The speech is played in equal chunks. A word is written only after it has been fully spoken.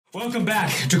Welcome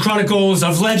back to Chronicles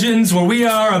of Legends, where we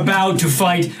are about to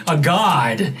fight a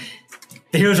god.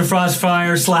 The heroes of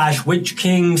Frostfire / Witch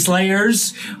King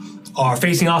Slayers are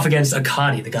facing off against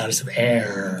Akadi, the goddess of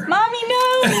air. Mommy, no!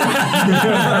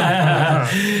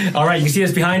 All right, you can see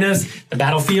us behind us, the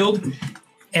battlefield,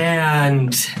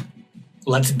 and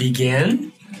let's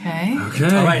begin. Okay.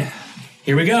 All right,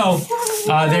 here we go.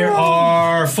 There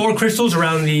are 4 crystals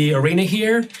around the arena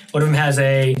here. One of them has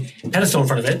a pedestal in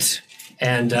front of it.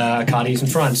 And Akadi's in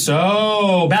front.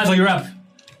 So, Basil, you're up.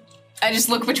 I just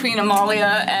look between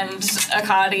Amalia and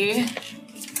Akadi,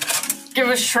 give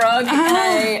a shrug,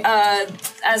 and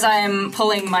as I'm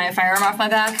pulling my firearm off my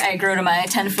back, I grow to my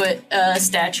 10-foot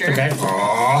stature. Okay.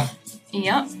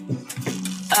 Yep.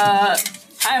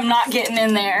 I'm not getting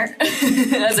in there,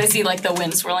 as I see like the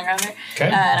wind swirling around there. Okay.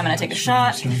 And I'm gonna take a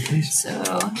shot. So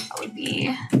that would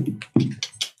be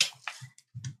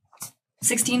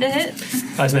 16 to hit.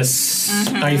 That's a miss.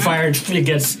 You fire, it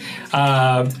gets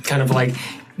kind of like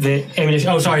the ammunition.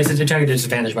 Oh, sorry, it's a attack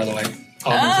disadvantage, by the way.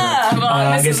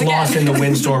 It gets lost in the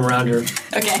windstorm around her.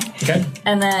 Okay. Okay.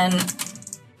 And then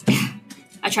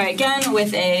I try again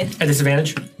with a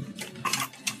disadvantage?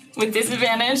 With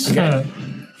disadvantage. Okay.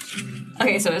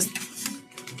 Okay, so it's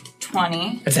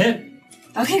 20. That's a hit.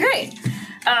 Okay, great.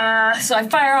 So I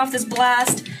fire off this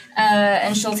blast,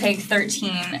 and she'll take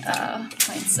 13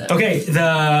 points of... Okay,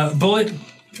 the bullet,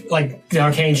 like the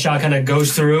arcane shot kind of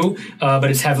goes through, but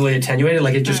it's heavily attenuated,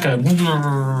 like it just kind of...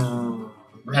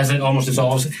 as it almost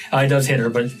dissolves. It does hit her,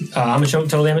 but how much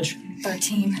total damage?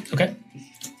 13. Okay.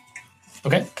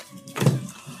 Okay.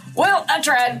 Well, I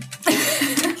tried.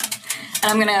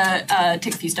 And I'm gonna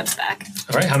take a few steps back.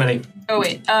 All right, how many? Oh,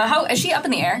 wait. How is she up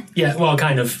in the air? Yeah, well,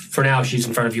 kind of. For now, she's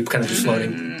in front of you, kind of just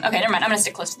floating. Okay, never mind. I'm gonna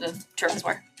stick close to the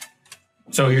reservoir.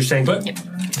 So you're staying put? Yep.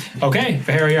 Okay,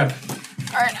 Fahara, you're up.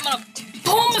 All right, I'm gonna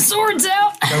pull my swords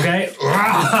out. Okay.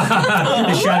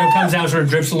 The shadow comes down, sort of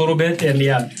drips a little bit, and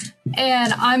yeah.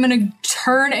 And I'm gonna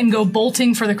turn and go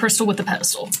bolting for the crystal with the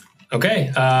pedestal.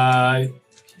 Okay.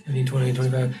 20,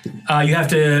 25. You have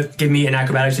to give me an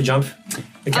acrobatics to jump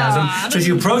the chasm. So as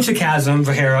you approach the chasm,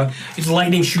 Fahara,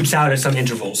 lightning shoots out at some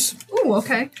intervals. Ooh,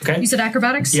 okay. Okay. You said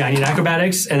acrobatics? Yeah, I need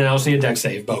acrobatics, and then I also need a dex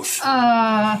save, both.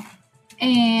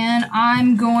 And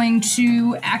I'm going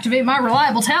to activate my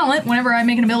reliable talent. Whenever I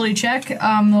make an ability check that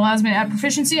allows me to add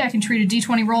proficiency, I can treat a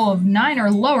d20 roll of 9 or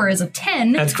lower as a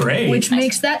 10. That's great. Which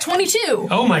makes that 22.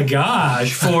 Oh my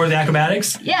gosh, for the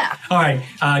acrobatics? Yeah. All right,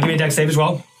 give me a dex save as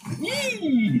well.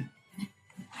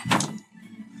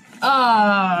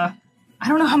 I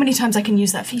don't know how many times I can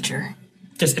use that feature.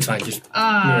 It's fine, just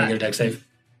you're regular dex save.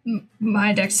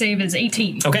 My dex save is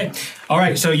 18. Okay. All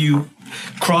right. So you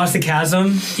cross the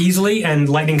chasm easily, and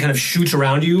lightning kind of shoots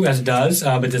around you as it does,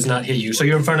 but does not hit you. So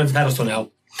you're in front of the pedestal now.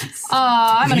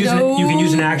 I'm gonna go... You can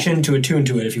use an action to attune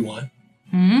to it if you want.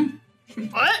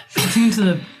 What? Attune to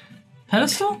the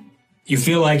pedestal? You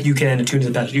feel like you can attune to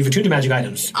the pedestal. You've attuned to magic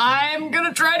items. I'm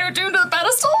gonna try to attune to the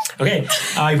pedestal? Okay.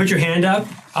 You put your hand up,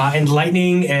 and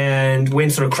lightning and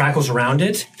wind sort of crackles around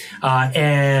it,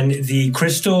 and the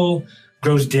crystal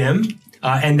grows dim,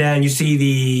 and then you see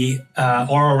the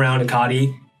aura around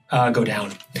Akadi go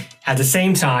down. At the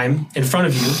same time, in front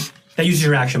of you, that uses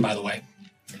your action, by the way.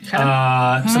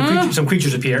 Some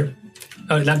creatures appear.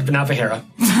 Not Fahara.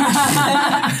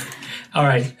 All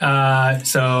right.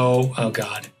 Oh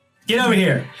God. Get over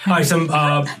here. All right. Some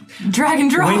drag and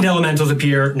drop. Wind elementals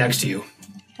appear next to you.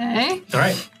 Okay. All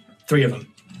right. 3 of them.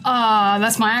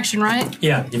 That's my action, right?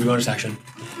 Yeah. You have your bonus action,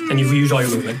 and you've used all your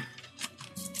movement.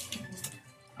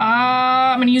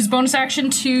 I'm gonna use bonus action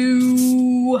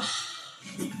to...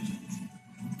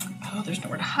 Oh, there's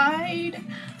nowhere to hide.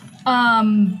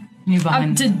 You're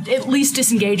behind. To at least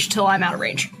disengage till I'm out of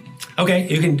range. Okay,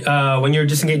 you can, when you're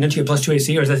disengaged, don't you get +2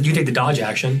 AC, or is that, you take the dodge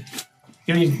action?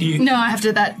 You don't need, No, I have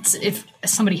to, that's if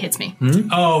somebody hits me.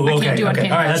 Oh, okay, I can't do okay.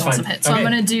 All right, that's fine. Hit. So I'm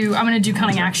gonna do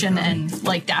cunning action and,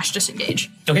 like, dash disengage.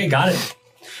 Okay, got it.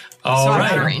 All so right.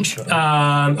 I'm out of range.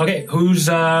 Okay, who's,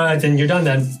 then you're done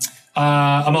then.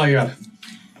 Amalia, you're up.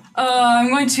 I'm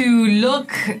going to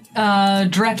look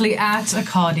directly at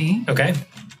Akadi. Okay.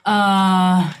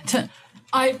 I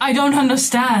don't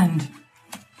understand.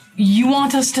 You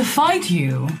want us to fight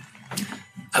you?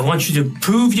 I want you to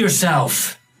prove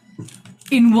yourself.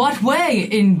 In what way?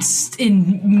 In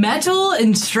metal?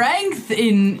 In strength?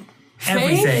 In faith?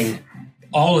 Everything.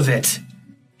 All of it.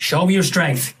 Show me your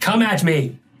strength. Come at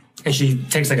me. And she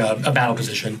takes like a battle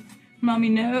position. Mommy,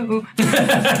 no.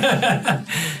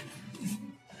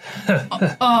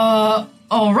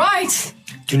 All right.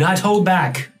 Do not hold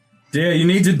back. Dear, you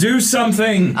need to do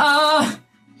something. I'm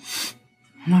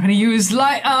not gonna use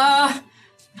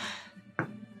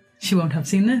she won't have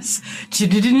seen this.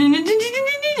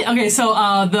 Okay, so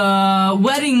the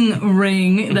wedding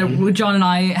ring that John and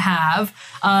I have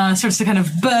starts to kind of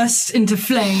burst into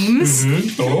flames.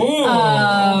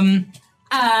 Oh.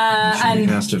 And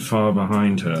cast it far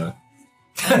behind her.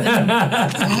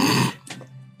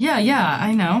 yeah,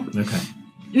 I know. Okay.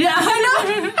 Yeah,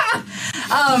 I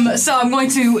know. So I'm going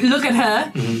to look at her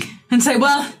and say,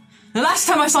 well, the last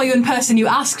time I saw you in person, you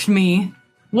asked me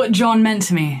what John meant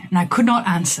to me, and I could not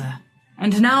answer.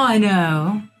 And now I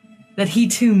know that he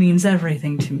too means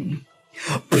everything to me.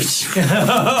 Fireball!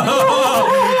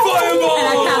 And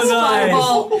I cast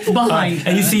fireball behind her.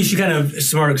 And you see she kind of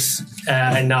smirks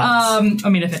and nods. I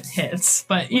mean, if it hits,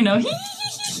 but you know,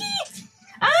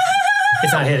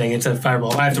 It's not hitting, it's a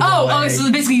fireball. I have to roll Oh,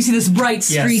 so basically you see this bright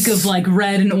streak Yes. of like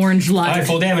red and orange light. Alright,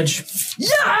 full damage.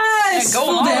 Yes! Go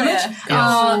Full on, damage.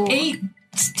 yeah. 8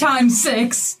 times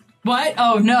 6. What?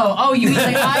 Oh no. Oh, you mean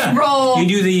like I roll.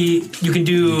 You can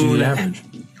do the average.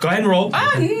 Go ahead and roll.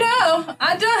 Oh no,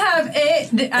 I don't have 8.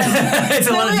 It's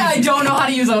a lot of Clearly I don't know how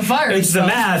to use a fire. It's the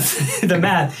math. The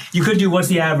math. You could do what's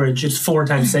the average? It's 4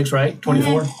 times 6, right?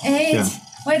 24? 8. Yeah.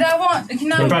 Wait, I want.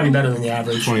 Can I? You're probably better than the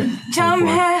average.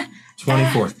 24.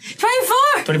 24.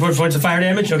 24. 24 points of fire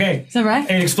damage? Okay. Is that right?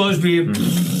 It explodes be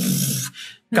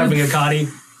covering Akadi.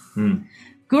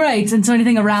 Great. And so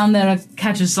anything around there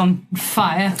catches on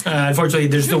fire. Unfortunately,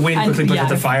 there's the wind quickly puts out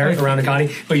the fire okay. around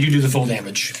Akadi, but you do the full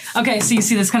damage. Okay, so you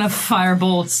see this kind of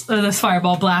this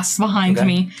fireball blast behind Okay.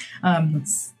 me. Oh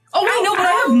wait, no, but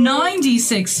I have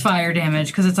 96 fire damage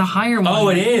because it's a higher one. Oh,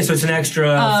 it is. So it's an extra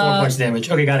 4 points of damage.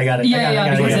 Okay, got it.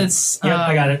 Yeah, because it's. Yep,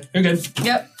 I got it. You're good.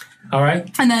 Yep. All right.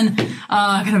 And then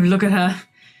I kind of look at her,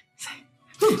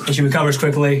 And she recovers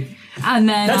quickly. and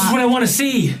then That's what I want to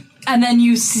see. and then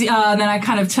you see, then I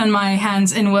kind of turn my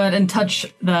hands inward and touch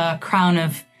the crown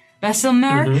of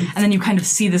Besselmer, and then you kind of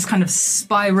see this kind of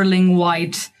spiraling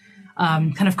white,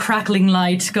 kind of crackling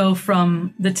light go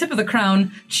from the tip of the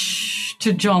crown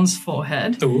to John's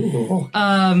forehead. Ooh.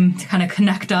 To kind of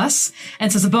connect us.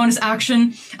 And so as a bonus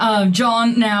action,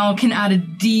 John now can add a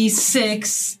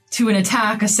d6 to an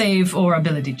attack, a save, or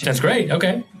ability check. That's great.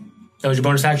 Okay. That was your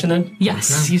bonus action then?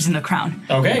 Yes, using the crown.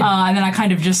 Okay. And then I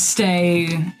kind of just stay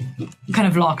kind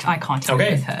of locked eye contact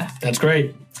Okay. with her. That's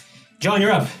great. John,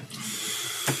 you're up.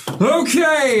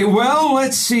 Okay, well,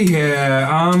 let's see here.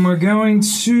 We're going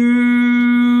to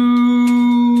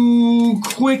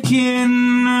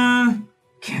quicken.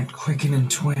 Can't quicken and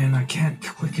twin. I can't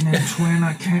quicken and twin.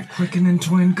 I can't quicken and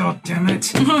twin. God damn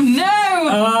it. Oh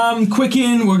no!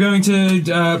 Quicken. We're going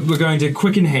to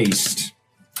quicken haste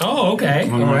Oh, okay.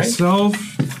 on All right. myself.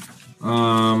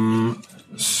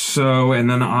 So, and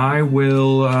then I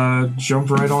will jump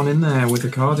right on in there with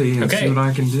Akadi and Okay. see what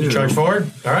I can do. Charge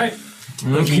forward. All right.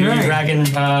 Okay. Dragon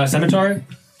Cemetery.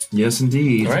 Yes,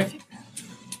 indeed. All right.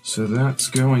 So that's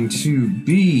going to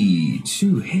be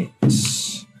 2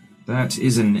 hits. That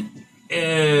is an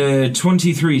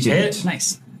 23 to hit.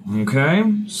 Nice. Okay,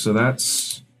 so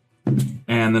that's...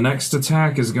 And the next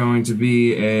attack is going to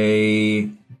be a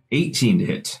 18 to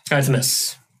hit. That's a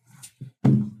miss.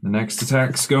 The next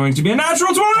attack's going to be a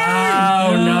natural 20!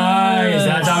 Oh, nice.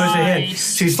 That's always a hit.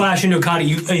 So you slash into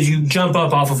Akadi. As you jump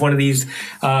up off of one of these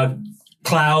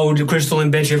cloud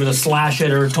crystalline bits, you're able to slash at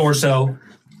her torso.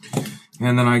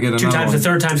 And then I get another 2 times. one. The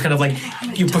third time's kind of like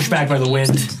you push back by the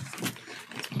wind.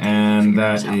 And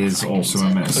that is also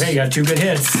a miss. Okay, you got 2 good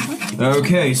hits.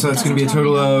 Okay, so that's going to be a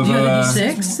total of... Do you have a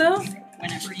d6 though?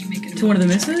 To one of the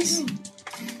misses?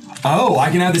 Oh, I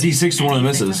can add the d6 to one of the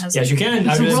misses. Yes, you can.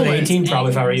 I would do roll an it. 18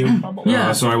 probably if I were you.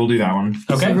 Yeah. So I will do that one.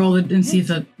 Okay. So roll it and see if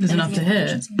that is enough to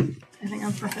hit. I think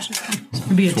I'm proficient.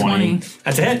 It'd be a 20.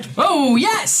 That's a hit. Oh,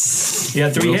 yes! You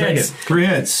got 3 We'll take hits. it. 3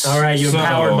 hits. All right, you're So,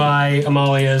 empowered by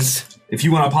Amalia's. If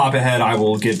you want to pop ahead, I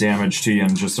will get damage to you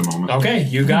in just a moment. Okay,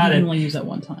 you got I can it. only use that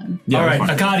one time. Yeah, All right,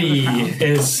 that's fine. Akadi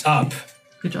is up.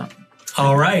 Good job.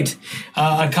 All right.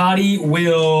 Akadi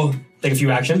will take a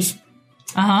few actions,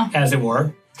 as it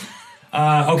were.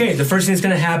 Okay, the first thing that's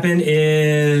going to happen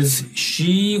is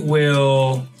she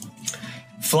will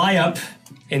fly up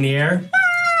in the air.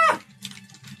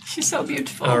 She's so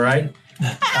beautiful. All right. Move to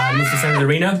the center of the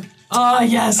arena. Oh,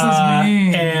 yes, that's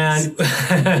me. And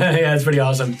yeah, it's pretty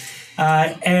awesome.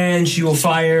 And she will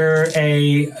fire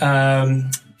a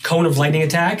cone of lightning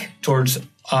attack towards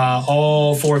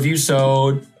all 4 of you.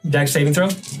 So dex saving throw.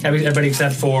 Everybody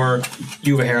except for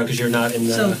you, Vahara, because you're not in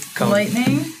the So, cone.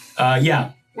 lightning.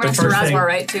 Yeah. We're next to Razwar,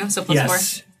 right, too? So +4.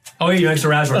 Yes. Oh, yeah, you're next to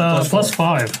Razwar. Plus +4.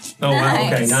 5. Oh, wow.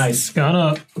 Nice. Okay, nice. Gone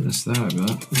up. Missed that, I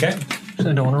bet. Okay. I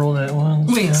don't want to roll that one.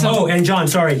 Wait, so Oh, and John,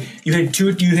 sorry. You hit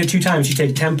 2 times. You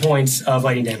take 10 points of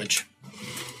lightning damage.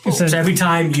 So every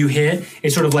time you hit,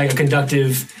 it's sort of like a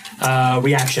conductive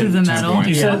reaction. To the metal. points.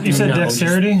 You said No,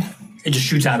 dexterity? It just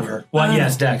shoots out of her. Well,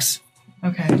 yes, Dex.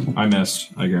 Okay. I missed.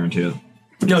 I guarantee it.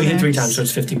 No, you hit 3 Dex. times, so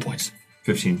it's 15 points.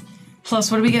 15. Plus,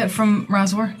 what do we get from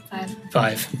Razor?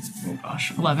 5. Oh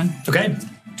gosh, 11. Okay.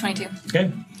 22.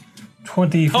 Okay.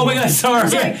 24. Oh my God,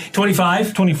 sorry.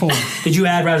 25. 24. Did you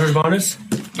add Razor's bonus?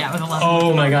 Yeah, with 11.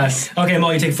 Oh my gosh. Okay,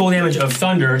 Molly, you take full damage of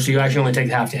thunder, so you actually only take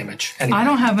half damage. Anyway. I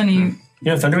don't have any. You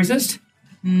know thunder resist?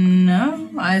 No,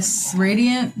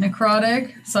 radiant,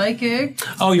 necrotic, psychic.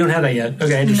 Oh, you don't have that yet.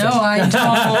 Okay, interesting. No, I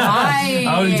don't.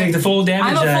 Oh, you take the full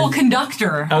damage. I'm a then. full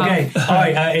conductor. Okay, all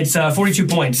right. It's 42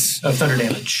 points of thunder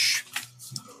damage.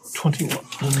 21.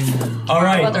 All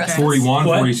right, What about the rest of us? 41,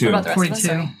 What? 42. What about the rest of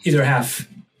us? 42. either half.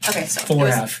 Okay, so Full it or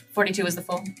was half. 42 was the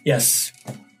full. Yes.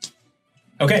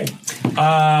 Okay.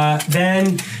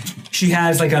 Then she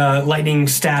has like a lightning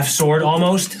staff sword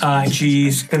almost, and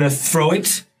she's gonna throw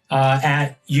it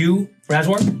at you,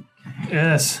 Razwar.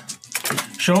 Yes.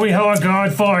 Show me how a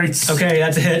god fights. Okay,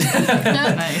 that's a hit.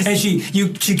 Nice. And she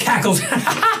cackles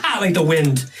like the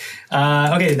wind.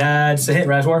 Okay, that's a hit,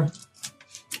 Razwar.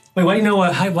 Wait, why do you know?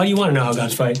 Why do you want to know how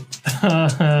gods fight?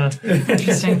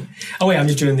 Interesting. Oh wait, I'm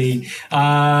just doing the.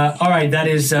 All right, that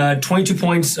is 22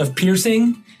 points of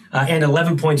piercing and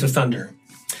 11 points of thunder.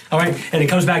 All right, and it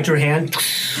comes back to her hand.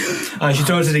 She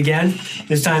throws it again.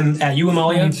 This time at you,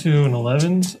 Amalia. 22 and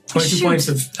 11s. 22 Shoot. points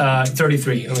of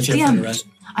 33. Unless you have Damn. thunder rest.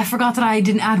 I forgot that I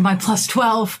didn't add my plus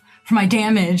 12 for my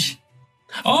damage.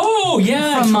 Oh yeah,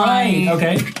 that's From my- right.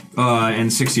 Okay.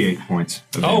 And 68 points.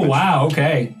 of Oh damage. wow.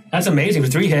 Okay, that's amazing. For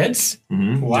 3 hits.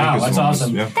 Mhm. Wow, Deck is that's the one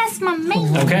awesome. Yeah. That's my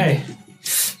main. Okay.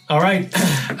 All right,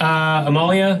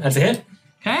 Amalia, that's a hit.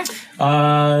 Okay.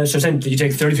 So then you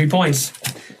take 33 points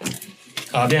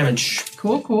of damage.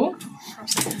 Cool.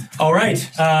 All right,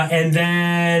 and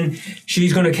then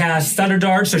she's going to cast Thunder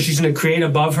Dart. So she's going to create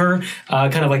above her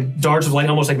kind of like darts of light,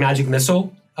 almost like magic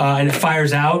missile. And it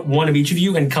fires out one of each of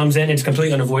you and comes in. It's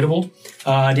completely unavoidable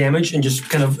damage and just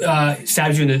kind of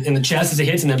stabs you in the chest as it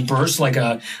hits and then bursts like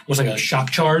almost like a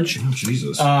shock charge. Oh,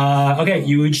 Jesus. Okay,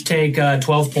 you each take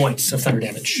 12 points of thunder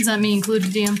damage. Does that mean include the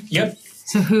DM? Yep,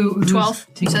 So who's 12,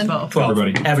 you taking said? 12? 12.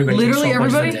 Everybody. Everybody. takes Literally 12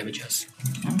 points of everybody? thunder damage, yes.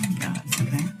 Oh my god.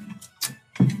 Okay.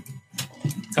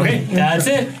 Okay, that's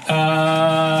it.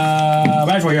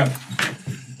 Rajwar, you're up.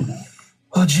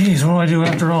 Oh, geez, what do I do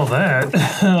after all that?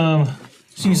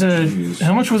 So you said,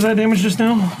 how much was that damage just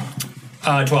now?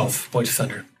 12 points of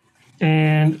thunder.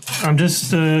 And I'm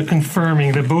just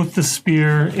confirming that both the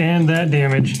spear and that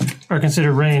damage are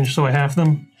considered ranged, so I half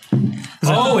them.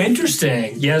 Oh,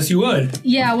 interesting. Yes, you would.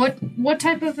 Yeah, what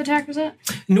type of attack was that?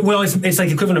 Well, it's like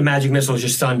the equivalent of magic missile is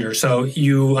just thunder. So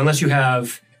you, unless you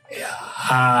have,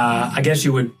 I guess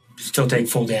you would still take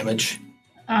full damage.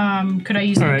 Could I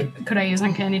use All right. could I use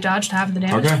uncanny dodge to have the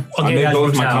damage? Okay. I Okay, made that both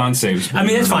works my out. con saves. I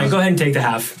mean, it's fine. Go ahead and take the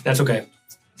half. That's okay.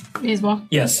 Me as well.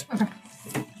 Yes.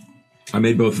 I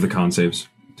made both of the con saves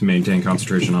to maintain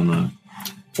concentration on the.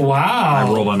 I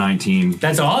Wow. rolled a 19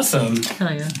 That's awesome.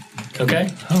 Hell yeah. Okay.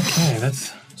 Okay,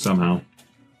 that's... somehow.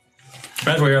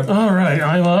 Rajwar, you're up. All right,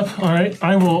 I'm up. All right,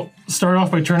 I will start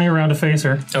off by turning around to face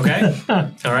her. Okay.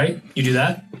 All right. You do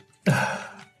that.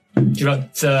 You're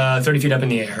about 30 feet up in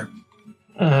the air.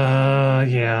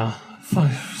 Yeah.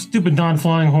 Fuck, stupid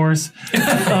non-flying horse.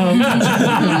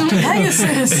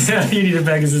 Pegasus! You need a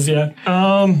Pegasus, yeah.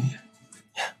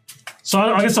 So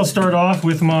I guess I'll start off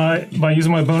with by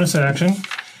using my bonus action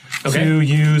Okay. to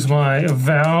use my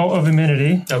Vow of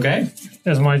Immunity Okay.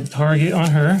 as my target on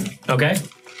her. Okay.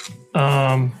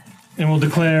 And we'll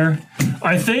declare,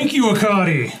 I thank you,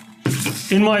 Akadi.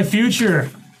 In my future,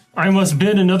 I must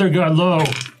bend another god low,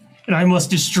 and I must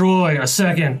destroy a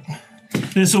second.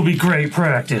 This will be great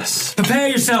practice. Prepare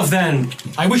yourself then.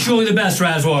 I wish you only the best,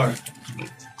 Razwar.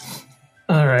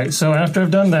 All right, so after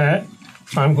I've done that,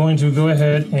 I'm going to go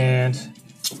ahead and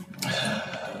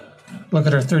look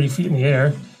at her 30 feet in the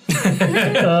air.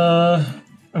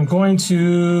 I'm going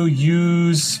to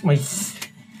use my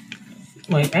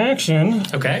action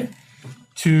Okay.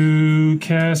 to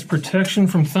cast Protection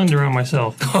from Thunder on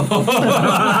myself.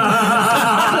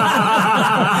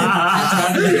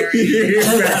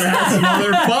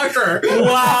 Motherfucker!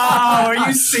 Wow. Are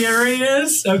you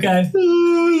serious? Okay.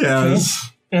 Yes.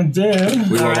 And then,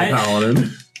 We love right. a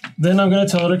paladin. then I'm going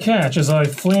to tell her to catch as I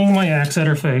fling my axe at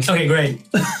her face. Okay, great.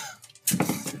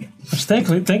 Which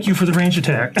thank you for the range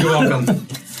attack. You're welcome.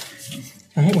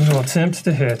 All right, we will attempt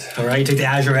to hit. All right, you take the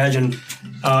Azure Edge and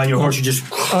your horse, you just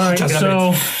All right, chuck it up so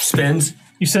and it spins.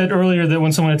 you said earlier that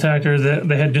when someone attacked her that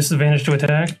they had disadvantage to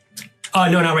attack. No,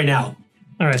 not right now.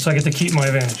 All right, so I get to keep my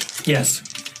advantage. Yes.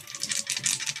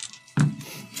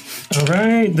 All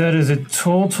right, that is a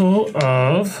total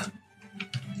of.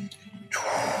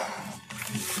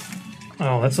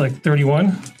 Oh, that's like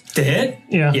 31. To hit?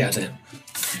 Yeah. Yeah, it's a hit.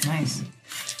 Nice.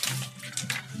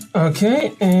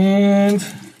 Okay, and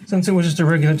since it was just a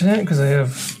regular attack, because I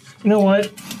have. You know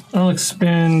what? I'll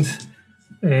expend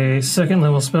a second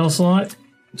level spell slot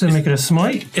to make it a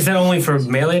smite. Is that only for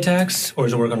melee attacks, or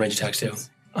does it work on range attacks too?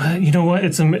 You know what?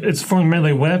 It's for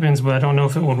melee weapons, but I don't know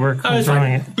if it would work Oh, when it's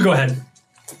throwing fine. Go ahead.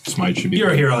 Smite should be.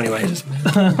 You're a hero anyway.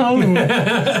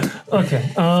 Okay.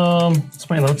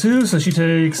 Smite level 2, so she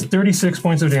takes 36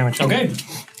 points of damage. Okay.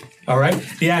 All right.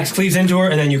 The axe cleaves into her,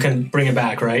 and then you can bring it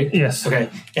back, right? Yes. Okay.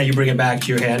 Yeah, you bring it back to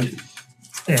your hand.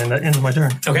 And that ends my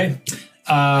turn. Okay.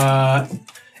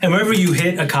 And whenever you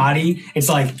hit Akadi, it's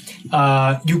like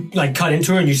you like cut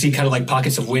into her, and you see kind of like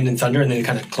pockets of wind and thunder, and then it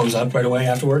kind of close up right away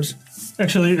afterwards.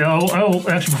 Actually, I'll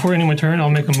actually before ending my turn, I'll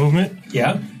make a movement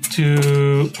Yeah.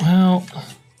 to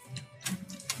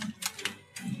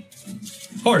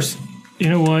Horse. you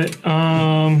know what?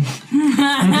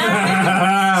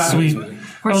 Sweet.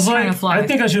 I was trying like, to fly. I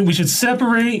think we should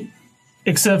separate,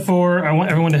 except for I want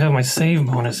everyone to have my save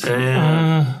bonus.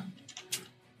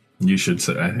 You should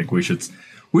say. I think we should.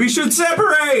 We should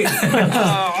separate. Split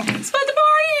the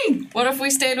party! What if we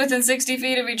stayed within 60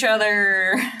 feet of each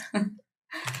other?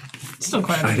 Still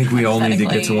quite I think we all need to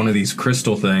get to one of these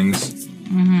crystal things.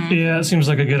 Yeah, it seems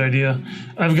like a good idea.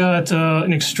 I've got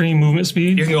an extreme movement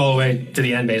speed, You can go all the way to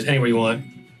the end base, anywhere you want.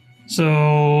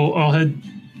 so I'll head.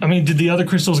 I mean, did the other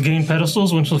crystals gain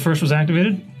pedestals when the first was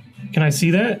activated? Can I see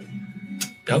that?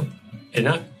 No, did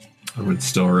not. I would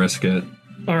still risk it.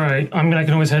 All right, I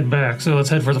can always head back. So let's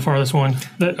head for the farthest one.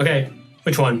 That Okay.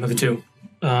 Which one of the two?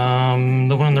 the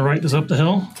one on the right is up the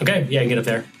hill. Okay. Yeah, you get up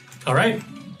there. All right.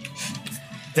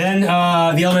 Then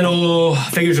the elemental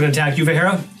figures are going to attack you,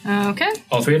 Vahera. Okay,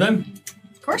 All three of them.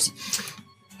 of course.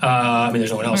 I mean, there's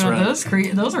no one else around.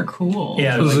 Those are cool.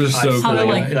 Yeah, Those like are so ice,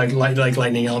 cool. like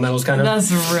lightning elementals, kind of.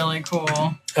 That's really cool.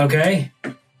 Okay.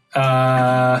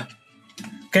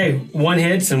 Okay, one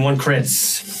hits and one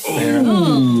crits.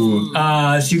 Ooh.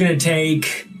 So you're gonna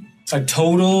take a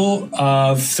total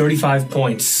of 35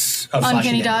 points of slashing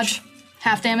Uncanny damage. dodge,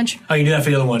 half damage, Oh, you do that for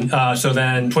the other one. So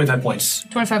then 25 points.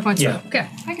 25 points. Yeah. Okay,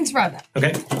 I can survive that.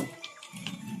 Okay.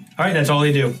 All right, that's all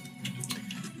they do.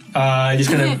 Just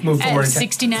gonna move forward. And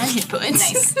 69 hit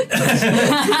points. Nice.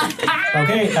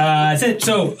 Okay, that's it.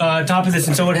 So top of this,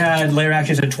 and someone had layer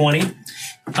actions at 20.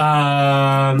 So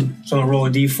I'm gonna roll a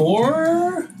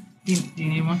d4. Do you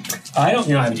need one? I don't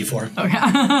have a d4.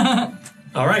 Okay.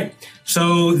 All right.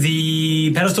 So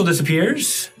the pedestal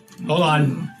disappears. Hold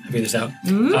on. I'll figure this out.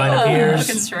 It appears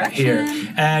Construction.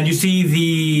 here. And you see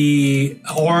the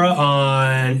aura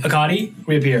on Akadi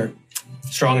reappear.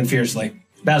 Strong and fiercely.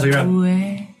 Basil, you're up.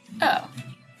 Oh.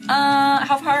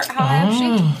 How high is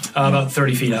she? About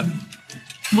 30 feet up.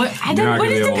 What? I You're don't. not What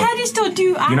gonna does be the able- pedestal do?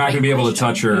 You're not going to be able to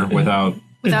touch her without.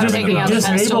 Without It taking out the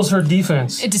pedestal. disables her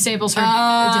defense. It disables her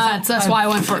defense. That's why I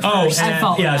went for it Oh, first. and,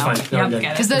 follow yeah, that's now. fine. Yep, Good.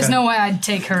 get it. Because there's Okay. no way I'd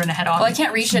take her in a head-on. Well, I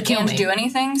can't reach She'd at the kill end to me. do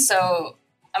anything, so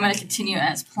I'm going to continue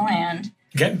as planned.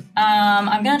 Okay.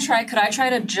 I'm going to try. Could I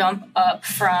try to jump up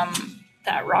from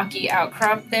that rocky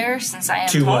outcrop there since I am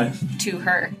To tall? what? To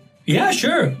her. Yeah,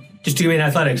 sure. Just do me in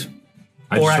athletics.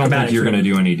 I Or just don't think acrobatics. you're going to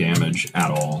do any damage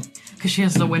at all. Because she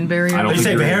has the wind barrier. I don't When you say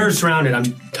think the you're hair is surrounded,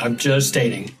 I'm just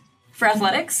stating. For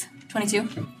athletics, 22.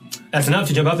 That's enough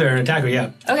to jump up there and attack her, yeah.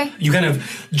 Okay, You kind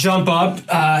of jump up,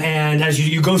 and as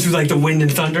you go through like the wind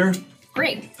and thunder.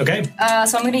 great. Okay.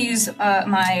 So I'm going to use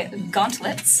my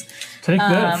gauntlets Take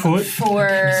that foot.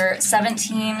 for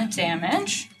 17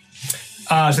 damage.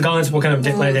 So gauntlets, what kind of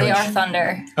Ooh, light they damage? are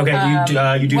thunder.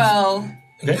 Okay, you do. Well,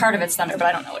 Okay. part of it's thunder, but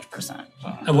I don't know which percent.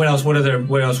 What else? What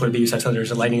else would it be besides thunder?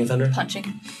 Is it lightning and thunder?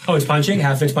 Punching, Oh, it's punching.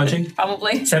 Half it's punching.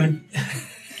 probably. 7.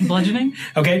 Bludgeoning?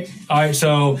 Okay. All right.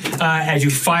 So as you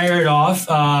fire it off,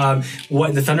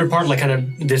 what the thunder part like kind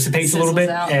of dissipates a little bit,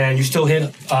 Sizzles out. and you still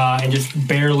hit and just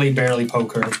barely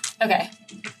poke her. Okay.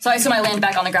 So I assume I land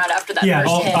back on the ground after that Yeah.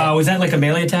 first hit. Was that like a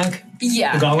melee attack?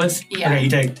 Yeah. The gauntlets. Yeah. Okay. You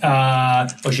take.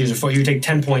 She's a 4. You take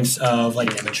 10 points of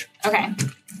lightning damage. Okay.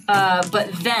 But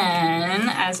then,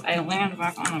 as I land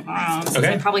back on the ground, since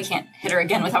Okay. I probably can't hit her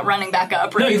again without running back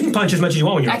up, No, right? you can punch as much as you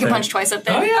want when you're I up can there. punch twice up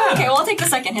there. Oh, yeah. Okay, well, I'll take the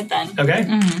second hit then. Okay.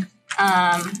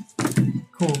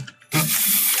 Cool.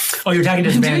 Oh, you're attacking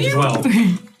disadvantage as well.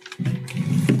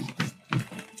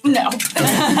 No.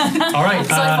 All right.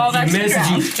 I fall back You to the miss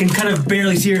as you can kind of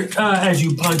barely see her as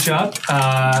you punch up,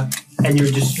 and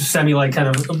you're just kind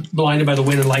of blinded by the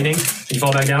wind and lightning, and you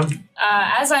fall back down.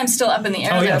 As I'm still up in the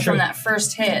air Oh, yeah, though, sure. from that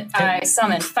first hit, I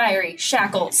summon fiery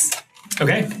shackles.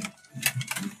 Okay.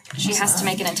 She has to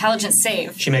make an intelligence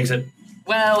save. She makes it.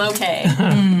 Well, okay.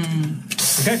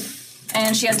 Okay.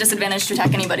 And she has disadvantage to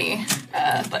attack anybody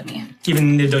but me.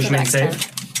 Even though she The makes next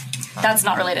save. 10. That's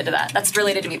not related to that. That's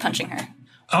related to me punching her.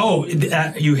 Oh,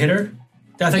 you hit her?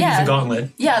 I thought you used the gauntlet.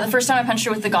 Yeah, the first time I punched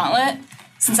her with the gauntlet,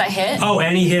 since I hit. Oh,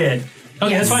 and he hit. Okay,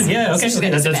 Yes. that's fine. Yeah, okay. So she's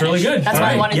Okay, got that's really good. That's All why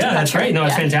I right. wanted to Yeah, punch that's great. her. No,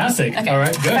 it's Yeah. fantastic. Okay. All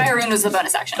right, good. Fire Rune was the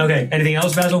bonus action. Okay, anything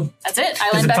else, Basil? That's it. I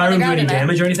Does land the back fire on the room do ground any and I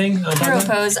damage or anything? hero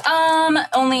pose.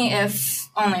 Only if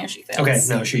she fails. Okay,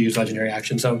 no, she used legendary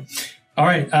action. So, all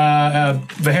right,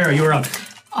 Vahera, you were up.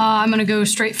 I'm going to go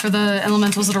straight for the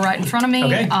elementals that are right in front of me.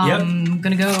 Okay, yep. I'm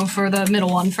going to go for the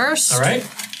middle one first. All right,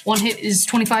 One hit is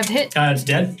 25 to hit. it's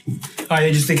dead. All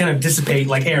right, they kind of dissipate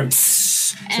like air.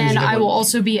 And I will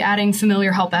also be adding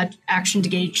familiar help action to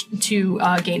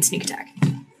gain sneak attack.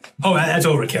 Oh, that's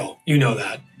overkill. You know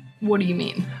that. What do you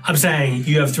mean? I'm saying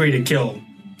you have 3 to kill.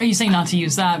 Are you saying not to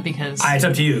use that because? It's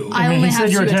up to you. I mean, only he have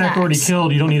said your 2 attack attacks. already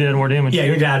killed. You don't need to add more damage. Yeah,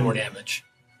 you're gonna add more damage.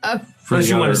 Unless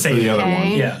you want to for save the other it.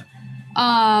 Okay. Yeah. It You have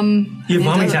how many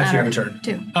doesn't attacks do you have in matter. turn?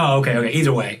 2. Oh, okay.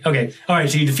 Either way. Okay. All right.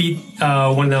 So you defeat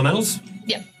one of the elementals.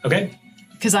 Yeah. Okay.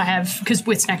 Because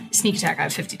with sneak attack I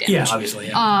have 50 damage. Yeah, obviously.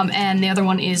 Yeah. And the other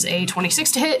one is a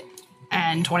 26 to hit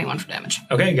and 21 for damage.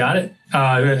 Okay, got it.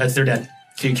 They're dead.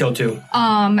 So you killed 2.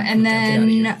 And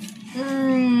then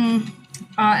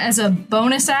as a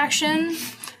bonus action,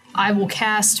 I will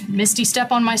cast Misty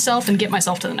Step on myself and get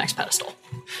myself to the next pedestal.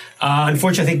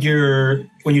 Unfortunately, I think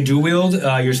when you dual wield,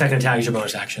 your second attack is your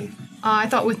bonus action. I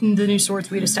thought with the new swords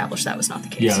we'd established that was not the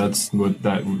case. Yeah,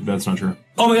 that's not true.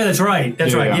 Oh my god, that's right.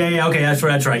 That's Yeah, right. yeah. Yeah. Okay, that's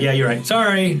right. Yeah, you're right.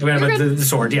 Sorry. About the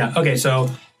sword. Yeah. Okay, so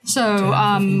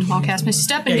I'll cast Misty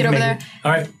Step and yeah, get you over make there. it.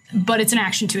 All right. But it's an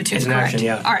action to attune, It's an correct? action,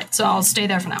 yeah. All right, so I'll stay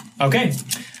there for now. Okay.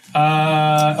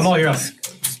 Amal, you're up.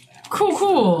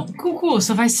 Cool.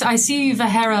 So if I see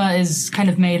Vahera is kind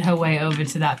of made her way over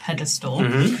to that pedestal.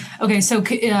 Mm-hmm. Okay, so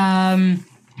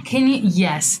can you?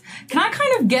 Yes. Can I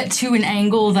kind of get to an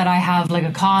angle that I have like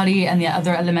Akadi and the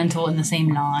other elemental in the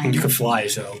same line? You can fly,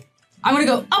 so I'm gonna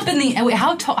go up in the. Wait,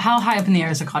 how high up in the air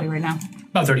is Akadi right now?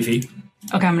 about 30 feet.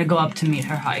 Okay, I'm gonna go up to meet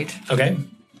her height. Okay.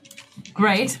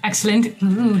 Great, excellent.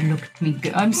 Ooh, look at me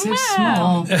go. I'm so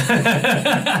small.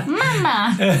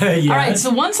 Mama. Yeah. All right, so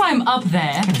once I'm up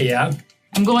there, Yeah.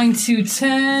 I'm going to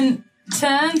turn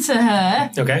to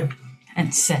her Okay.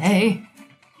 and say,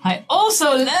 I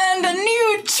also learned a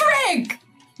new trick,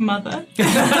 mother.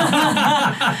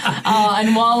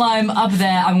 And while I'm up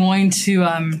there, I'm going to,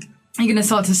 you're going to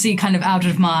start to see kind of out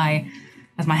of my,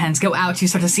 as my hands go out, you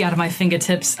start to see out of my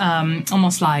fingertips,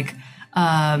 almost like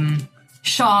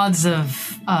shards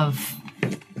of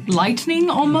lightning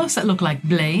almost that look like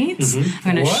blades. I'm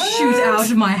going to shoot out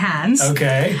of my hands.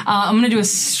 Okay. I'm going to do a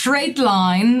straight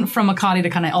line from Akadi to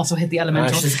kind of also hit the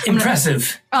elemental. That's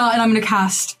impressive. And I'm going to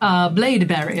cast Blade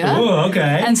Barrier. Oh,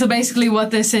 okay. And so basically what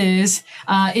this is,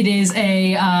 it is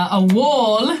a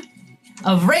wall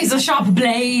of razor-sharp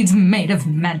blades made of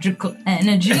magical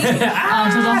energy. So it's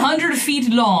 100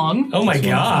 feet long, Oh my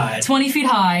god. 20 feet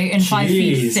high, and 5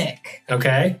 feet Jeez. thick.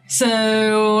 Okay.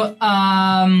 So,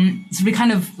 we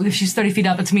kind of, if she's 30 feet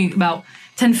up, it's me about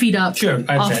 10 feet up Sure,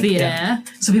 I off understand, the yeah. air.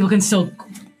 So people can still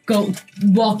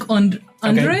walk under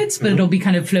Okay. it, but it'll be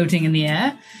kind of floating in the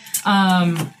air.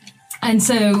 And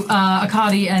so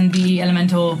Akadi and the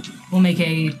elemental will make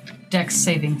a dex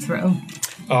saving throw.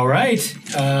 All right.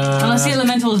 Unless the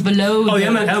elemental is below Oh, the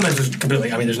element is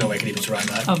completely. I mean, there's no way I can even survive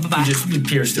that. Oh, bye-bye. You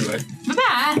pierce through it.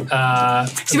 Bye-bye.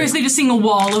 So you're basically just seeing a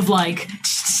wall of like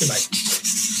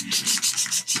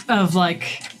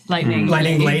lightning.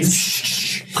 Lightning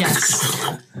blades.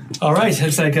 Yes. All right.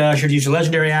 Looks like I should use a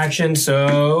legendary action.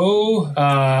 So,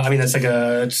 that's like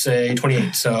it's a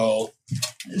 28. So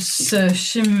So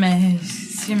she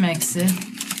makes it.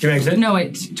 you make it. No,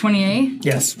 wait, 28?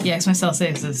 Yes. Yes, my spell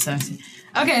saves is 17.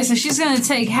 Okay, so she's gonna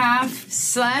take half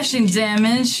slashing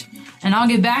damage, and I'll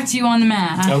get back to you on the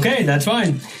math. Okay, that's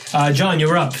fine. John,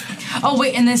 you're up. Oh,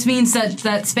 wait, and this means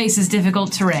that space is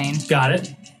difficult terrain. Got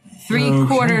it.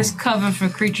 3/4 cover for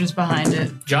creatures behind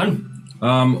it. John.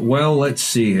 Well, let's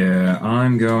see here.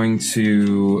 I'm going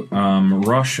to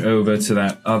rush over to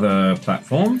that other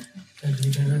platform.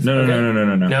 No.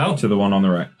 No? To the one on the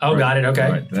right. Oh, Right- got it, okay.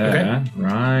 Right there. Okay.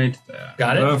 Right there.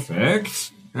 Got it.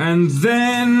 Perfect. And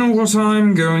then what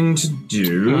I'm going to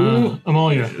do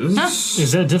Amalia, is...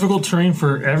 is that difficult terrain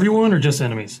for everyone or just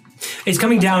enemies? It's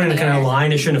coming down in a kind of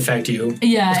line. It shouldn't affect you.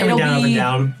 Yeah, It's coming it'll down, be, up and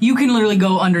down. You can literally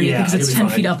go underneath Yeah, because it's it'll be 10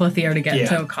 fine. feet up with the air to get Yeah.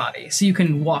 to Akadi, so you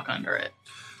can walk under it.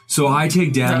 So I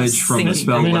take damage from the sinking.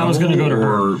 spell I mean, I was level gonna go to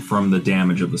her. or from the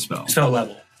damage of the spell? Spell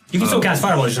level. You can still cast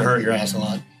Fireball just to hurt your ass a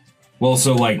lot. Well,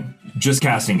 so like just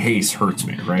casting haste hurts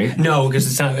me, right? No,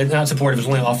 because it's not supportive. It's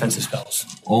only offensive spells.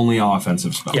 Only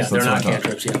offensive spells. Yeah, they're That's not what I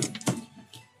thought. cantrips.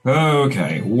 Yeah.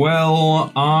 Okay,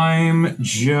 well, I'm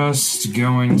just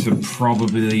going to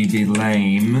probably be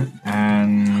lame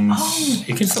and...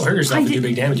 You can still hurt yourself and do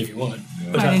big damage if you want.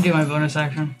 I didn't do my bonus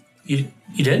action. You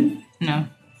didn't? No.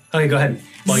 Okay, go ahead.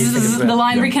 While you think of The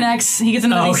line reconnects. He gets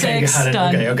another okay, D6. got it.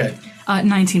 Done. Okay.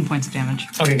 19 points of damage.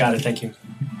 Okay, got it. Thank you.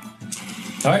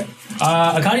 All right.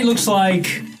 Akadi looks like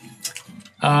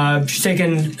she's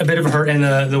taken a bit of a hurt, and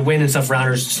the wind and stuff around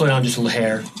her is slowing down just a little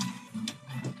hair.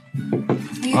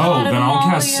 Oh, then I'll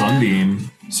cast Sunbeam.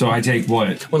 So I take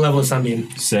what? What level is Sunbeam?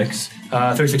 6?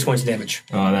 36 points of damage.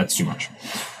 That's too much.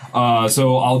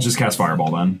 So I'll just cast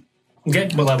Fireball then. Okay,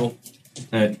 what level?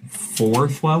 At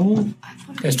 4th level?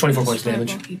 It's 24 points of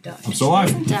damage. I'm still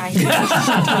alive. Die.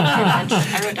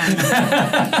 I wrote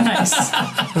down. Nice.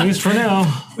 At least for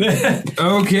now.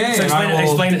 Okay. So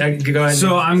explain it. Go ahead.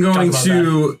 So I'm talk going about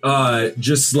to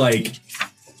just like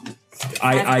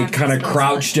I kind of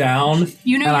crouch down.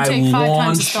 You know and you take I 5 times the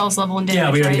launch- spell's level in damage,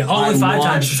 Yeah, we already right? got only 5 launch-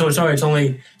 times. So sorry, it's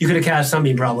only you could have cast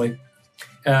Sunbeam probably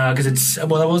because it's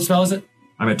what level spell is it?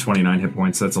 I'm at 29 hit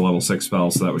points. That's a level 6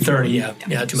 spell, so that would 30. Yeah,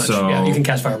 too much. So- yeah, you can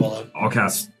cast Fireball though. I'll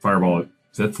cast Fireball at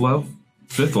 5th level.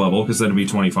 5th level, because then it'd be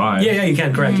 25. Yeah, you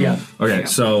can. Correct. Yeah. Okay,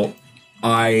 so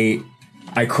I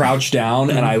crouch down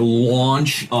and I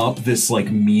launch up this like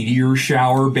meteor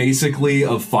shower, basically,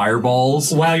 of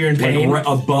fireballs While you're in pain.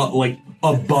 like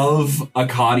above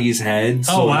Akadi's head.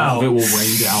 So Oh, wow. it will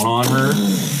rain down on her.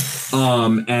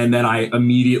 And then I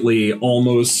immediately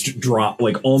almost drop,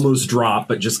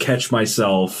 but just catch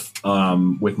myself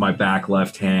with my back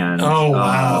left hand. Oh,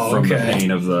 wow, From the okay.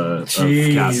 pain of casting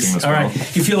Jeez. the spell. All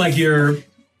right. You feel like your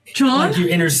John?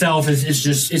 inner self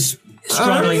is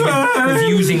struggling with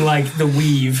using like the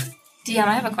weave. DM,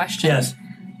 I have a question. Yes.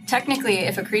 Technically,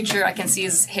 if a creature I can see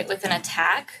is hit with an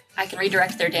attack, I can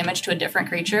redirect their damage to a different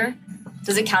creature.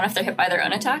 Does it count if they're hit by their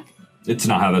own attack? It's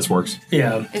not how this works.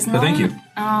 Yeah. Is But thank you.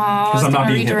 Because I'm not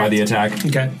being hit by the attack.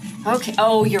 Okay. Okay.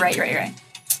 Oh, you're right.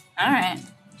 All right.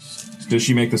 Does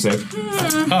she make the save?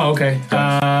 Oh, okay.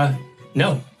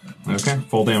 No. Okay,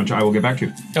 full damage. I will get back to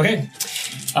you. Okay.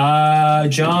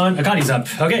 John, Akadi's up.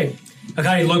 Okay.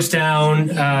 Akadi looks down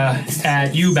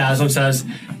at you, Basil, and says,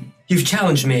 "You've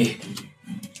challenged me."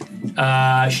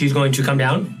 She's going to come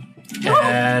down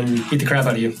and beat the crap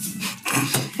out of you.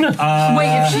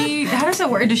 Wait, how does that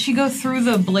work? Does she go through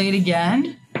the blade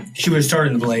again? She would have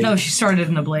started in the blade. No, she started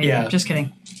in the blade. Yeah. Just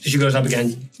kidding. She goes up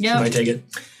again. Yep. She might take it.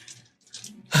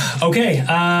 Okay,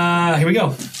 here we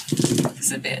go.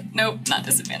 Nope, not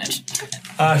disadvantage.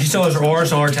 She still has her aura,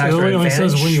 so her attacks It are only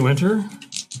advantage. says when you enter.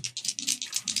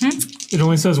 It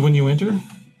only says when you enter.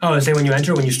 Oh, they say when you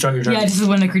enter, when you start your turn. Yeah, this is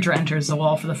when the creature enters the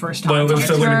wall for the first time. Well, on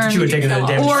so its turn. she would take the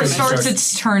damage. Or when it starts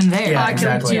its turn there. Yeah,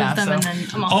 exactly. Yeah, them so. and then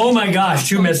I'm off. Oh my gosh,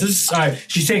 2 misses. All right,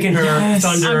 she's taking her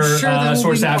thunder I'm sure there will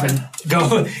sword be staff and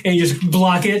go and you just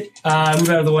block it, move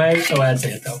out of the way. Oh, that's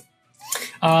it though.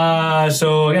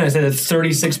 So again, I said it's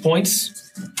 36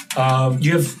 points.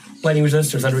 You have lightning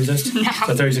resist or thunder resist? No.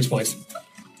 So 36 points.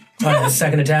 All right, the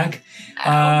second attack.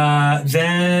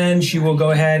 Then she will go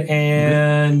ahead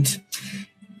and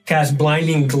cast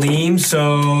Blinding Gleam.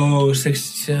 So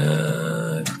 6.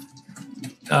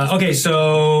 Okay,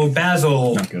 so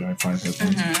Basil Not good. I have 5 hit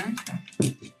points.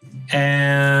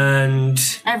 and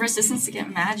I have resistance to get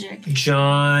magic.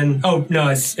 John. Oh no,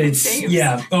 it's Saves.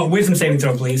 yeah. Oh, wisdom saving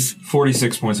throw, please.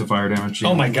 46 points of fire damage.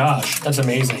 Oh my gosh, that's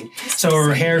amazing. So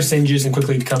her hair singes and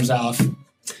quickly comes off.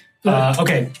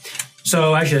 Okay,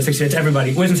 so actually that's 60. It's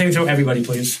everybody. Wisdom saving throw, everybody,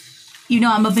 please. You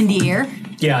know I'm up in the air.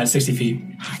 Yeah, it's 60 feet.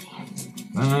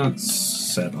 That's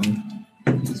 7.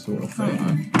 So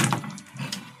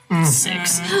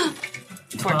 6. 14.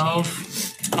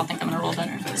 12. I don't think I'm gonna roll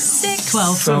better. 6.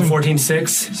 12. So 14,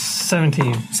 6,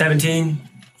 17. 17,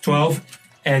 12,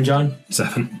 and John.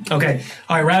 7. Okay.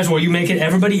 All right, Razor, you make it.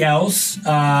 Everybody else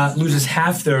loses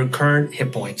half their current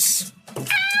hit points.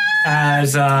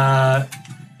 As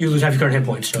you lose half your current hit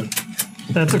points, John.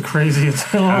 That's a crazy. Oh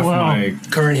Half wow. my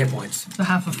Current hit points. So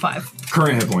half of 5.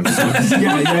 current hit points. So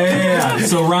yeah.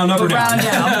 So round up or down. Round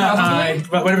down.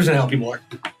 But whatever's gonna help you more.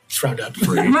 Just round up.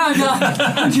 Round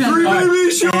down. Free baby,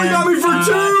 she only got me for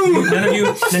 2!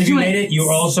 None of you made it. You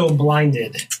are also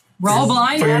blinded We're all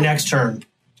blind. for your next turn.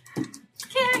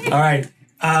 All right.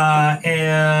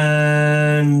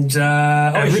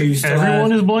 She still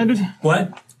Everyone has- is blinded.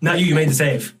 What? Not you. You made the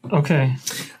save. Okay.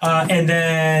 And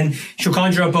then she'll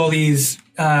conjure up all these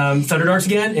thunder darts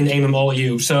again and aim them all at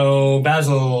you. So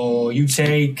Basil, you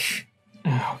take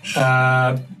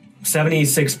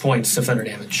 76 points of thunder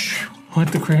damage. What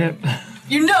the crap?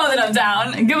 You know that I'm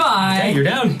down. Goodbye. Okay, you're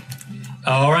down.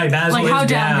 All right, Basil Like, how is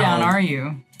down are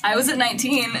you? I was at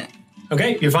 19.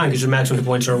 Okay, you're fine because your maximum hit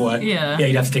points are what? Yeah. Yeah,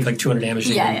 you'd have to take like 200 damage.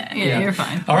 to Yeah, hit. Yeah, you're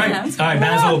fine. All right, Yeah, all that's right.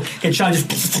 Basil gets shot,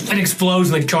 just and explodes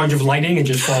in like charge of lightning and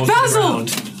just falls Basil!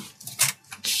 to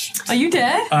the Are you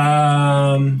dead?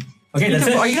 ground. Okay, that's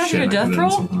it. Are you gonna do a death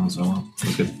roll?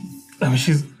 That's good. I mean,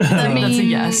 she's. I mean, That's a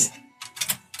yes.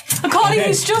 Akadi, Okay.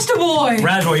 he's just a boy.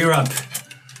 Razor, you're up.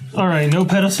 All right, no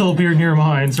pedestal appeared near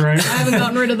mines, right? I haven't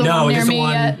gotten rid of the No, one near just the me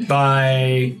one yet.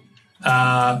 by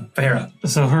Fahera.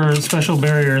 So her special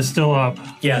barrier is still up.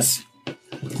 Yes,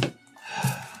 Could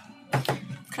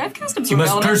I cast you Absorb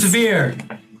must Elements? persevere,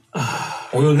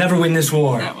 or we will never win this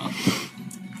war. Yeah, well.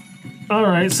 All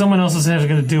right, someone else is having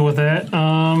to deal with that.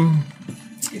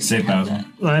 Save Basil.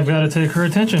 I've got to take her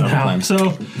attention now. fine.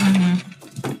 So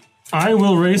I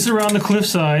will race around the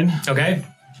cliffside Okay.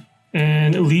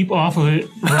 and leap off of it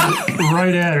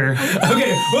right at her.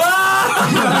 Okay.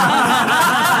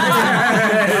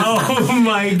 Oh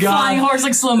my god. Flying horse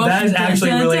like slow motion. That is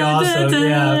actually really awesome.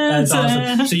 Yeah, that's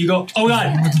awesome. So you go, oh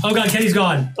god, Kenny's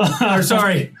gone. Or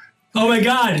sorry. Oh my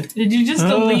god. Did you just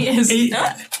delete his?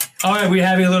 All right, we're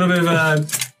having a little bit of a.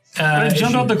 I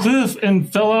jumped off the cliff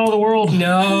and fell out of the world.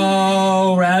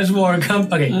 No, Razwar, come.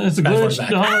 Okay, It's a Razwar's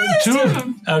glitch. back. Two of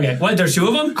them. Okay, what? There's two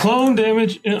of them. Clone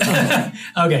damage.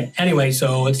 Okay. Anyway,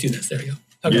 so let's do this. There we go.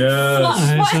 Okay. Yes.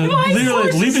 Why- So why is literally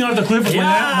horses- leaping off the cliff with my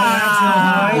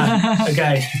accident.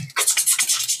 Okay.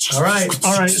 All right.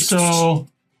 All right, so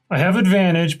I have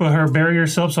advantage, but her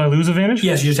barrier's up, so I lose advantage.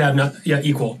 Yes, you just have not. Yeah,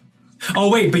 equal. Oh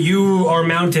wait, but you are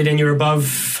mounted and you're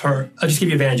above her. I'll just give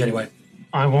you advantage anyway.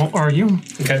 I won't argue.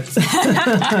 Okay.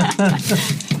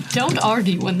 Don't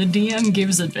argue when the DM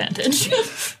gives advantage.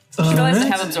 I realized I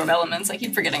have Absorb Elements. I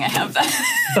keep forgetting I have that.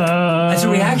 That's a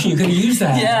reaction. You could have used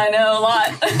that. Yeah, I know, a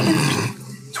lot.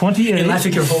 28. It lasts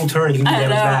like your whole turn. You can do I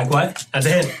damage know. back. What? That's a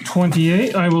hit.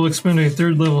 28. I will expend a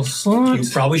third level slot, You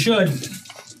probably should.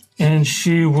 and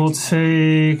she will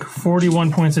take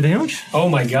 41 points of damage. Oh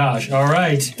my gosh. All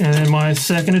right. And then my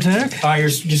second attack. All right, you're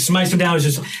just smites her down. It's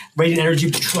just radiant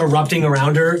energy erupting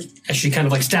around her as she kind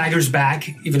of like staggers back,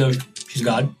 even though she's a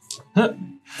god.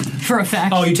 For a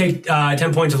fact. Oh, you take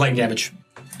 10 points of lightning damage.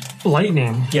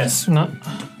 Lightning. Yes. Not.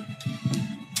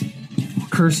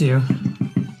 Curse you.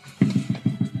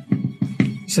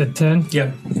 You said 10?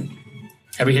 Yep.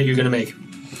 Every hit you're gonna make.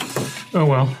 Oh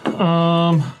well.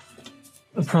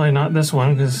 Probably not this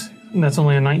one, because that's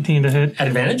only a 19 to hit. At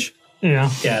advantage? Yeah.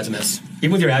 Yeah, it's a miss.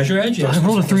 Even with your Azure Edge? I Yeah.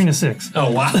 rolled a 3 and a 6.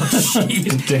 Oh wow.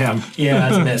 Jeez. Damn. Yeah,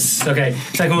 that's a miss. Okay.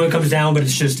 Second one comes down, but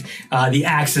it's just the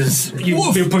axes.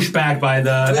 You're pushed back by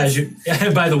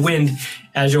the by the wind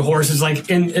as your horse is like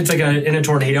in a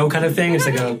tornado kind of thing. It's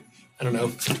like a I don't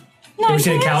know. You ever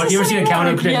seen a cow? You ever seen a cow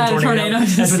in a Yeah, tornado? tornado.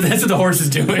 That's what the horse is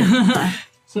doing.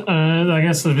 I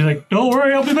guess it'll be like, don't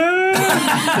worry, I'll be back.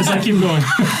 As I keep going.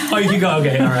 Oh, you can go.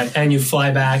 Okay, all right. And you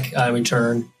fly back,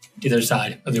 return to the other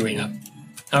side of the arena.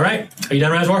 All right. Are you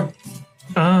done, Razwar?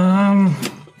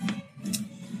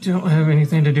 Don't have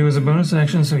anything to do as a bonus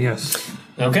action, so yes.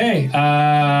 Okay.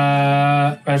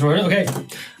 Razwar. Okay.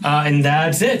 And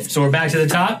that's it. So we're back to the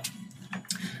top.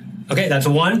 Okay, that's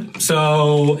a 1.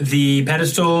 So the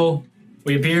pedestal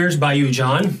reappears by you,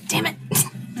 John. Damn it.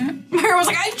 Mara was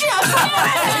like, I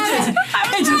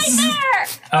just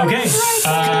Okay.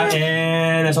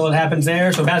 And that's all that happens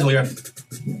there. So Basil, you're up.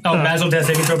 Oh, Basil, death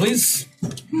saving throw, please.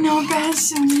 No,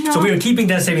 Basil, no. So we are keeping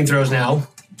death saving throws now.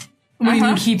 What do you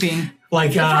mean keeping?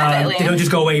 Like, Privately. they don't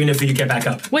just go away even if you get back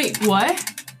up. Wait, what?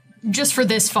 Just for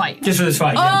this fight. Just for this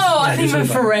fight. Oh, I think just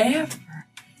you for meant the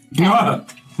fight. forever.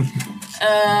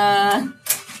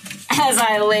 As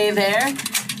I lay there,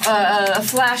 a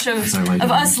flash of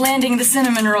us landing the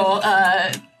cinnamon roll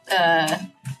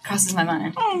crosses my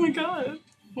mind. Oh my god.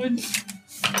 What?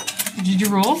 Did you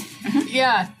roll?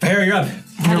 Yeah. Harry, you're up.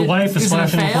 Your life is is it a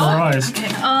flashing before fail? our eyes.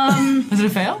 Was it a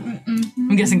fail?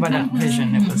 I'm guessing by that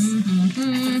vision it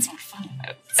was.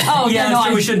 Oh, Yeah, no, that's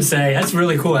true. I- We shouldn't say. That's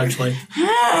really cool, actually.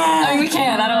 I mean, we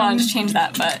can. I don't want to just change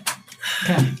that, but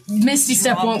Misty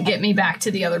Step won't get me back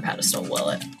to the other pedestal, will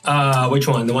it? Which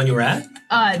one? The one you were at?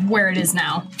 Where it is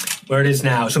now. Where it is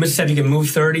now. So, Mrs. Steph, you can move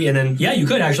 30, and then, yeah, you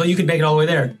could, actually. You could make it all the way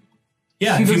there.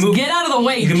 Yeah, He if you goes, move, get out of the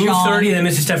way, you can move John. 30 and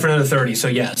then Mrs. Steph for another 30, so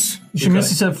yes. She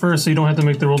missed a step first, so you don't have to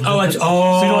make the roll. Oh, it's, So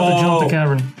you don't have to jump the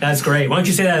cavern. That's great. Why don't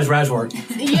you say that as Razwar?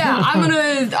 Yeah, I'm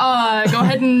gonna go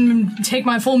ahead and take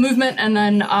my full movement and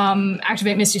then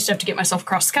activate Misty Step to get myself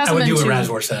across the I chasm. would do what and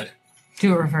Razwar said.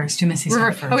 Do it reverse. Do Missy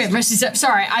Reverse. first. Okay, Misty Step.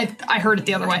 Sorry, I heard it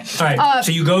the other way. All right,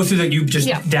 so you go through you just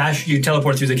yeah. dash, you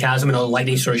teleport through the chasm, and all the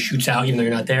lightning sort of shoots out, even though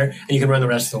you're not there, and you can run the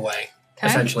rest of the way.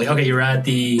 essentially. Okay, you're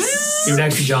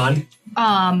next to John.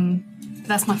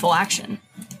 That's my full action.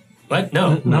 What?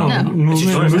 No. No. It's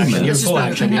your bonus action. You have It's just full my-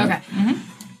 action. Yeah. Okay.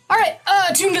 All right.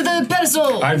 Tune to the pedestal.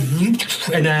 All right.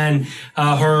 And then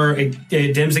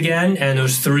it dims again, and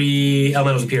those 3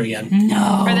 elementals appear again. No.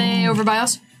 Are they over by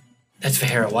us? That's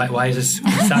fair. Why is this?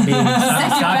 Stop,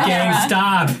 gang.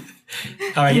 Stop.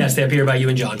 All right. Yes, they appear by you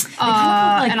and John.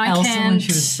 Like and I Elsa when can't. she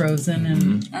was frozen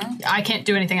and I can't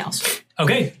do anything else.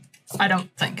 Okay. I don't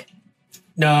think.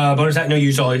 No bonus action. No, you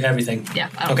use everything. Yeah.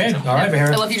 I don't Okay. think so. All right, I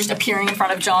Bahara. love you just appearing in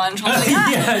front of John. John's like,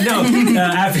 Yeah, no.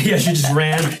 After she just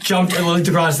ran, jumped, and looked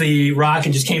across the rock,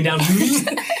 and just came down.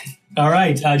 All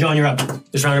right, John, you're up.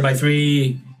 You're surrounded by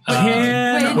 3. Wait,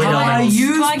 elementals.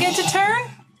 do I get to turn?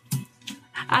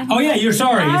 Oh yeah, you're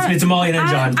sorry. It's Molly and then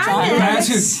John.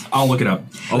 I'll look it up.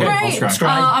 I'll Right. scratch.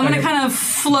 I'm Okay. gonna kind of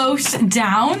float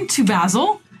down to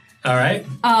Basil. All right.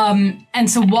 And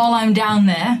so while I'm down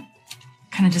there,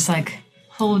 kind of just like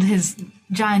hold his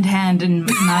giant hand in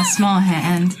my small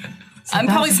hand. I'm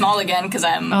probably small again because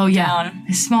I'm down.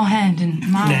 His small hand in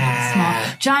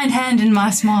my giant hand in my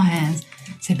small hands.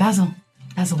 Say, Basil,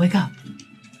 wake up.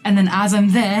 And then as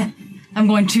I'm there, I'm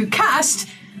going to cast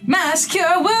Mass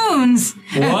Cure Wounds.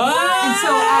 What? And so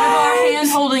out of our hand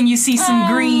holding, you see some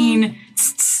green.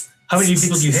 How many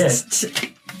people do you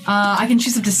hit? I can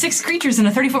choose up to 6 creatures in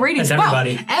a 30-foot radius. That's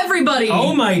everybody. Wow, everybody.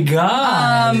 Oh my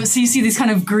god. So you see these kind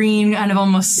of green, kind of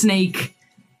almost snake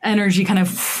energy kind of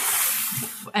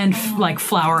and like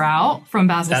flower out from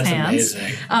Basil's That's hands.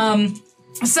 amazing.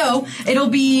 So it'll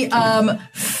be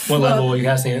What level are you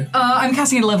casting it? I'm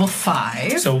casting it at level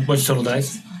 5. So what's total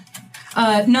dice?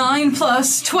 9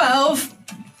 plus 12.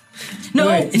 No,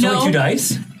 Wait, it's no, only 2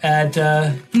 dice?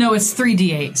 no, it's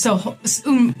 3d8. So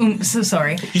so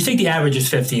sorry. Just take the average is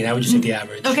 15. I would just take the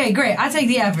average. Okay, great. I take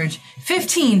the average.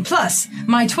 15 plus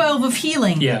my 12 of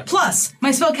healing. Yeah. Plus my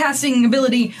spellcasting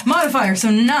ability modifier. So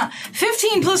not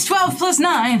 15 plus 12 plus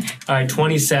 9. All right,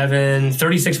 27,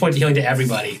 36 points of healing to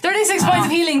everybody. 36 points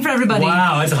of healing for everybody.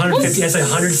 Wow, that's 150. That's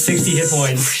 160 hit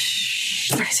points.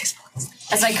 36 points.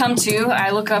 As I come to, I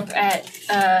look up at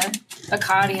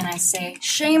Akadi and I say,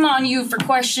 "Shame on you for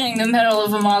questioning the metal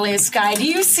of Amalia's sky. Do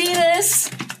you see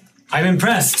this? I'm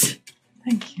impressed.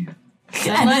 Thank you.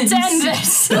 Let's end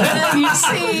this." And you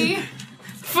see,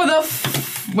 for the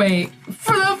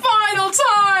final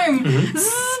time,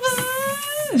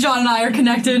 John and I are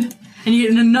connected, and you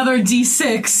get another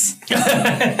D6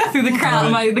 through the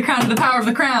crown, the power of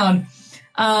the crown.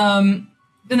 And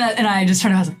I just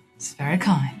turn to Basil. It's very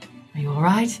kind. Are you all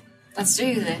right? Let's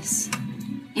do this.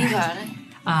 You got it.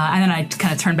 And then I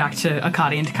kind of turn back to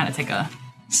Akadi and to kind of take a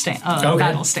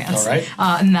battle stance. All right.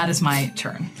 And that is my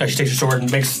turn. She takes her sword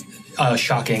and makes a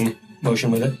shocking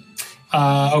motion with it.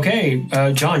 Okay,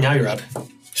 John, now you're up.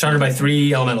 Surrounded by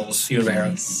 3 elementals, you and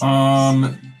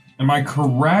Bahara. Am I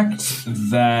correct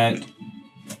that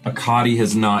Akadi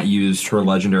has not used her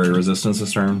legendary resistance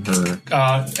this turn?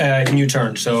 Can you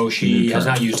turn? So she has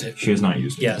not used it. She has not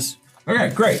used it. Yes. Okay,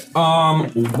 great.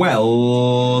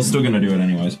 Well, still gonna do it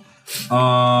anyways.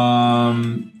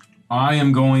 I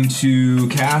am going to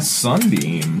cast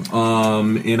Sunbeam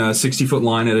in a 60-foot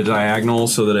line at a diagonal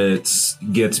so that it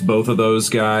gets both of those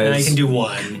guys. And you can do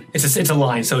 1. It's a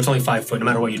line, so it's only 5 foot. No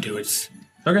matter what you do, it's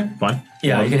Okay, fine.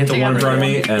 yeah. You can hit the one in front of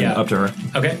me and yeah. up to her.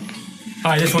 Okay.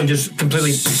 All right. This one just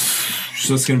completely.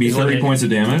 So it's gonna be 30 Eliminated. points of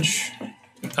damage.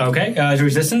 Okay. Is it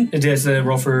resistant? It has a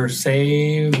roll for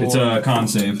save. It's a con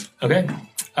save. Okay.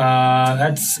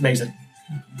 That makes it.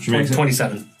 She makes it.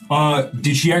 27.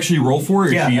 Did she actually roll for it,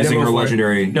 or Yeah, is she I did using roll her for it.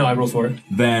 legendary? No, I rolled for it.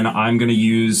 Then I'm going to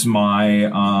use my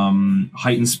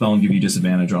heightened spell and give you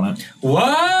disadvantage on it.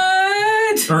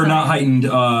 What? Or not heightened,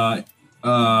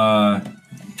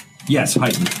 yes,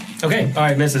 heightened. Okay. All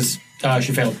right. Misses.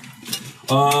 She failed.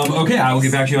 Okay, I will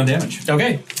get back to you on damage.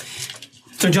 Okay.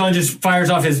 So John just fires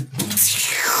off his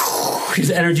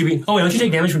energy beam. Oh, wait, don't you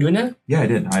take damage from doing that? Yeah, I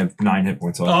did. I have 9 hit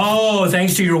points left. Oh,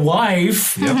 thanks to your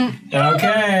wife. Yep.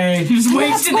 Okay. Just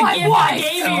wasted the gift I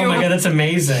gave Oh you. my god, that's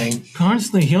amazing.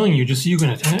 Constantly healing you just so you can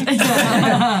attack.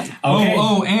 Okay.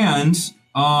 And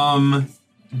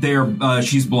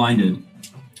she's blinded.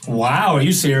 Wow, are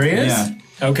you serious? Yeah.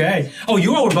 Okay. Oh,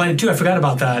 you all were blinded too. I forgot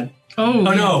about that. Oh,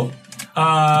 Oh no.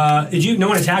 Did you? No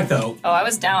one attacked though. Oh, I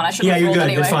was down. I should Yeah, have you're rolled good.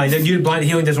 anyway. It's fine. You blind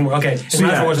healing doesn't work. Okay. So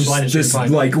yeah, wasn't blinded. this so you're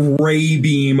fine. like ray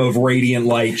beam of radiant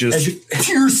light just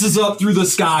pierces up through the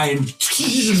sky and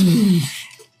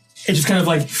it just kind of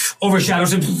like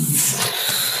overshadows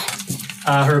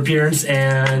her appearance,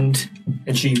 and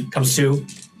she comes to.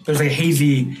 There's like a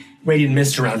hazy, radiant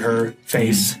mist around her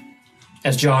face.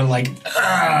 As John like,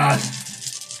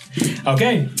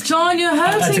 okay. John, you're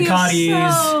That's hurting Akadi's.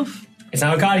 yourself. It's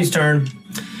now Akadi's turn.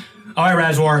 All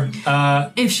right,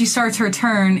 Razwar. If she starts her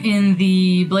turn in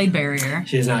the blade barrier,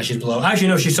 She is not. She's below. Actually,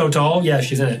 no, she's so tall. Yeah,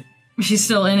 she's in it. she's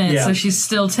still in it, Yeah. so she's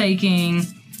still taking.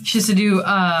 She has to do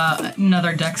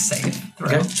another dex save throw.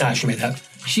 Okay. She made that.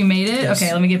 She made it? Yes.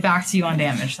 Okay, let me get back to you on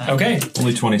damage then. Okay.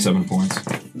 Only 27 points.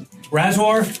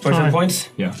 Razwar, 27 Fine. points.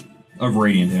 Yeah. Of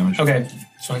radiant damage. Okay.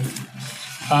 That's fine.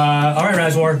 All right,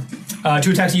 Razwar.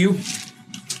 2 attacks to you.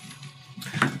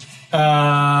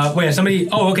 Wait, somebody...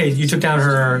 Oh, okay, you took down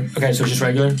her... Okay, so it's just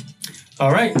regular.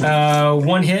 All right,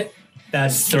 1 hit.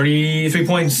 That's 33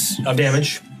 points of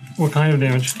damage. What kind of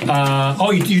damage?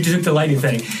 You took the lightning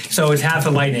thing. So it's half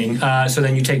the lightning. So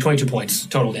then you take 22 points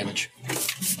total damage.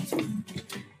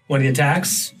 One of the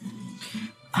attacks.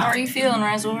 How are you feeling,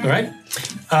 Razor? All right.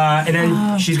 And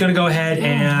then she's going to go ahead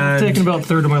and... Taking about a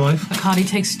third of my life. Akadi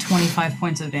takes 25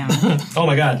 points of damage. Oh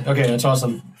my god. Okay, that's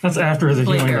awesome. That's after the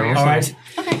Blade healing. barrier. Though, All so-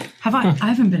 right. I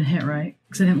haven't been hit, right?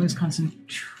 Because I didn't lose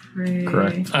concentration.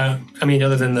 Correct. I mean,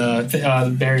 other than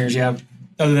the barriers, yeah.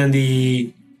 Other than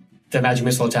the magic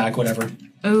missile attack, whatever.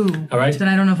 Oh. All right. Then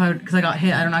I don't know if I would, because I got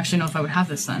hit, I don't actually know if I would have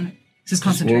this then. This is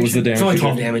concentration. What was the damage? It's only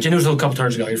 12 again? damage, and it was a couple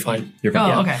turns ago. You're fine. You're Oh,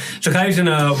 fine. okay. So Kai's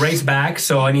gonna race back.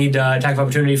 So I need attack of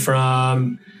opportunity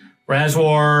from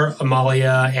Razwar,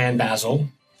 Amalia, and Basil.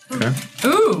 Okay.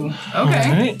 Ooh, okay. All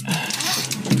right.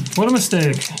 What a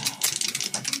mistake.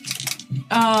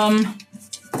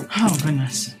 Oh,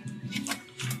 goodness.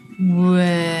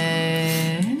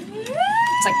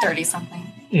 It's like 30 something.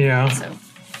 Yeah.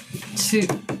 So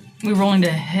We're rolling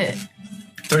to hit.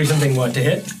 30 something what to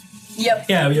hit? yep.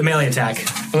 Yeah, a melee attack.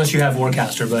 Unless you have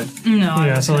Warcaster, but No,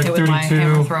 Yeah, I so like hit with my 32.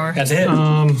 hammer thrower. that's a hit.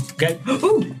 Okay.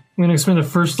 I'm gonna expend a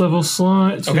first level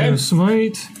slot to Okay.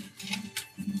 smite.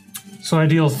 So I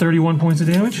deal 31 points of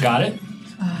damage. Got it.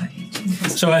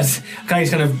 So as Kai's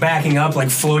kind of backing up, like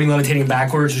floating, levitating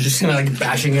backwards, you're just kind of like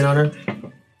bashing in on her.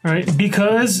 All right,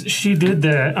 because she did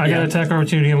that, I Yeah. got attack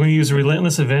opportunity. I'm going to use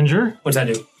Relentless Avenger. What's that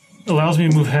do? Allows me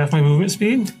to move half my movement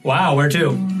speed. Wow, where to?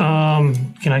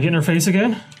 Can I get in her face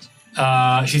again?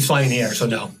 She's flying in the air, so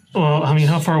no. Well, I mean,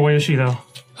 how far away is she though?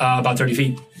 About 30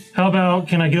 feet. How about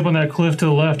can I get up on that cliff to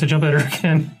the left to jump at her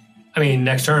again? I mean,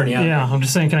 next turn, yeah. Yeah, I'm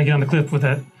just saying, can I get on the cliff with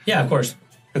that? Yeah, of course.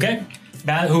 Okay.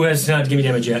 Who has not given me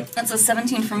damage yet? That's a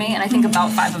 17 for me, and I think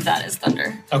about 5 of that is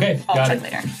thunder. Okay, I'll got check it.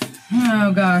 later.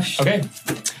 Oh, gosh. Okay,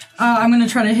 I'm going to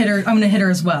try to hit her. I'm going to hit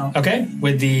her as well. okay.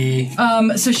 With the...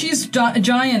 So she's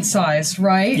giant sized,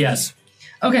 right? yes.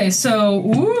 Okay, so,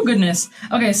 ooh, goodness.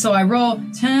 Okay, so I roll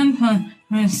 10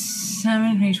 plus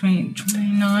 7,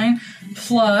 29,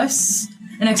 plus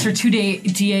an extra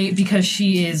 2d8 because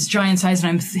she is giant sized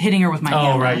and I'm hitting her with my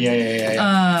Oh, hammer. right,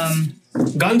 yeah.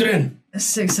 Gundren.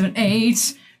 6, 7,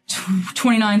 8,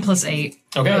 29 plus 8.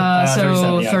 Okay, So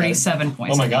 37, yeah, 37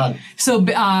 points. Oh my god. So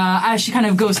as she kind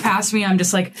of goes past me, I'm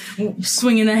just like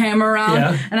swinging the hammer around,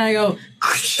 Yeah. and I go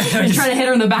and try to hit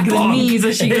her in the back of the knees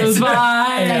as she goes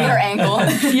by. Your ankle.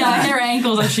 Yeah, I hit her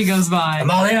ankles as she goes by.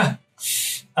 Amalia.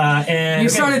 And You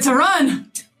okay. started to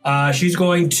run. She's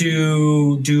going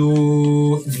to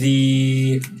do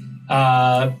the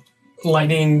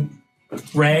lightning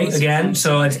ray again.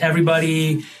 So it's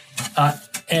everybody.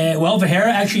 Well, Vahera,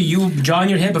 actually, John,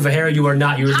 you're hit, but Vahera, you are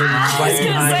not. You're right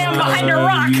behind. behind a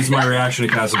rock. Use my reaction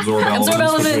to cast Absorb Elements.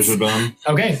 Elements. which I should have done.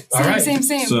 Okay, all right. Same.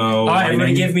 So, All right,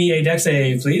 everybody, lightning- give me a dex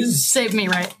save, please. Save me,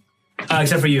 right?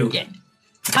 Except for you. Yeah.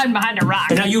 Hiding behind a rock.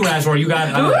 And now you, Razor, you got.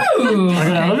 Ooh, I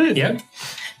got out of it? Yep.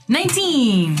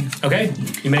 19. Okay,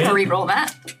 you made I'll it. reroll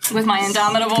that with my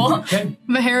Indomitable. Okay.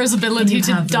 Mahara's ability You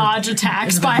to have the- dodge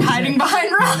attacks by hiding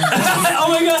behind rocks. Oh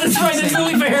my god, that's right. That's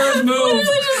really Vahera's move.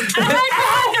 Hide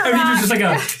behind a I mean,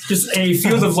 rock. just a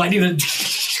field of lightning that.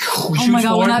 Oh my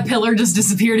god, when that pillar just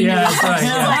disappeared in Yeah, your that's right.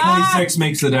 Yeah. 26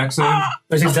 makes the dex save.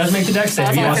 26 does make the dex save.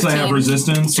 That's Yeah. Plus, I have 15.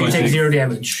 resistance, So so you I take take 0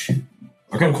 damage.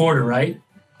 Okay. A quarter, right?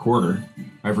 quarter.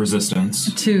 I have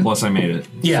resistance. 2. Plus, I made it.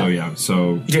 Yeah. So, yeah.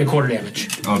 So, You take a quarter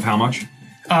damage. of how much?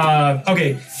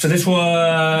 Okay, so this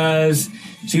was.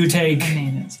 So you take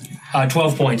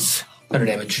 12 points thunder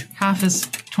damage. Half is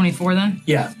 24 then?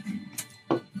 Yeah.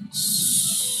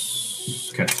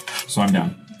 Okay. So, I'm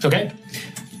down. Okay.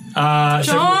 So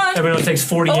John! everyone else takes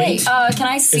 48. Oh wait, can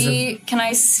I see? Can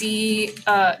I see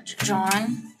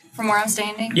John from where I'm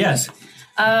standing? Yes.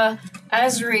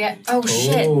 Azria. Oh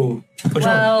shit. Oh. What's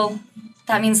wrong? Well,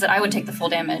 that means that I would take the full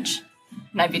damage,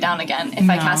 and I'd be down again if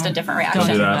I No. cast a different Don't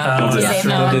reaction. do that. Don't do Yeah, that. no,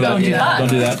 Don't do that. don't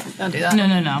do that. Don't do that. Don't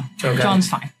do that. No. Okay. John's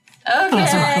fine.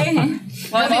 Okay.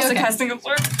 Well, I'm be also okay. casting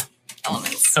Absorb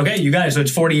Elements. Okay, you guys, so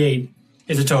it's 48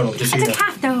 is the total. Just so you know.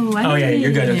 Half though. Oh, yeah,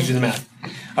 you're good. I can do the math.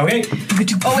 Okay,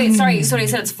 Oh wait, sorry. So you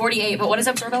said it's 48, but what does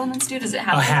Absorb Elements do? Does it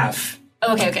have a half.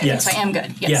 Okay. Yes. So I am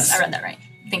good. Yes, Yes. I read that right.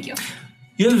 Thank you.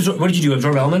 What did you do?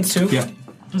 Absorb elements too? Yeah.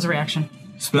 It was a reaction.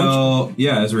 Spell.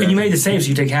 Yeah, as a And you reaction. made the save, so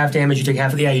you take half damage. You take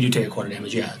half. Yeah, you do take a quarter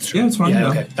damage. Yeah, that's true. Yeah, it's fine. Yeah, Yeah.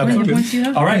 okay. How many Okay. points do you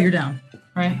have? All right. Oh, you're down.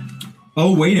 Right?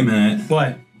 Oh, wait a minute.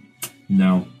 What?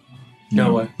 No.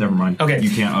 No, what? Never mind. Okay. You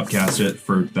can't upcast it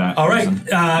for that. All right. reason.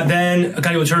 Then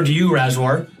Akadi will turn to you,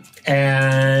 Razor,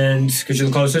 and because you're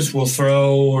the closest, we'll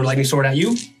throw lightning sword at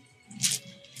you.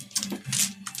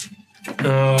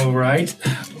 All right.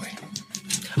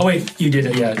 Oh wait, you did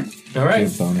it. Yeah. All right.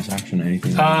 Give bonus action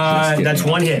anything. That's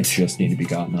one hit. Just need to be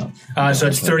gotten up. So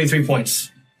it's 33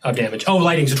 points of damage. Oh,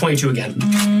 lightning, so 22 again.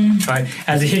 All right.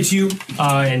 As it hits you,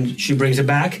 and she brings it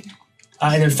back.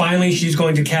 And then finally, she's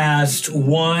going to cast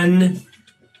one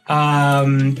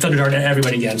Thunder Dart at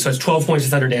everybody again. So it's 12 points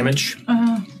of thunder damage.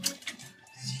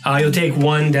 You'll take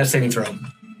one death saving throw.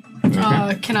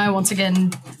 Can I once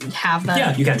again have that?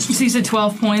 Yeah, you can. So you said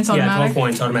 12 points Yeah, automatic? 12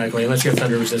 points automatically, unless you have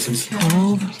thunder resistance.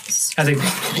 As they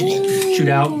shoot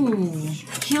out.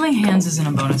 Healing Hands isn't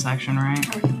a bonus action, right?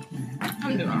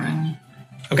 I'm doing all right.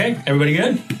 Okay, everybody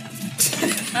good? That's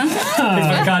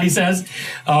what Akadi says.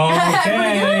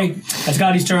 Okay. That's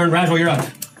Akadi's turn. Rajwell, you're up.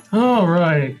 All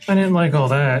right. I didn't like all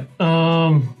that.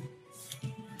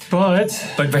 But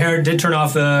But Vahara did turn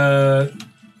off her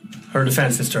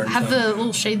defense this turn. Have so. the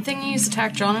little shade thingies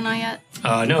attacked John and I yet?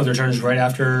 No, their turn is right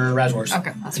after Razwar's.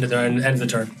 Okay, that's End of the end of the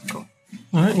turn. all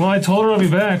right. Well, I told her I'll be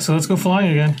back, so let's go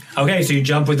flying again. Okay, so you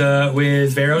jump with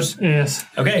Veros. Yes.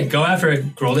 Okay, go after it.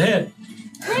 Roll the hit.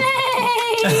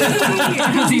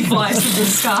 As he flies to the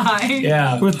sky.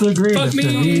 Yeah. With the greatest of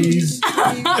ease.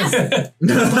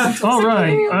 All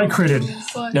right. I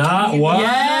critted. Nah, what?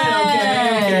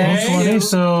 Yes. Okay. 20,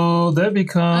 so that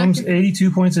becomes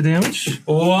 82 points of damage.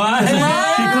 What?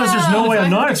 Because there's no way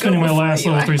I'm not expending my last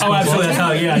level 3 Oh, spell absolutely. slot. That's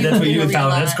how. Yeah, that's what you do with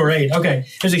Paladin. That's great. Okay,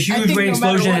 there's a huge think brain no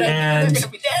matter explosion, what, and they're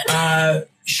gonna be dead.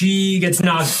 she gets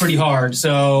knocked pretty hard.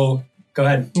 So go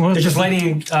ahead. Well, There's just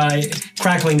lightning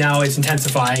crackling now. It's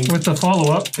intensifying. With the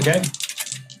follow-up. Okay,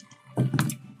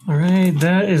 All right.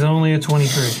 That is only a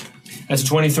 23. that's a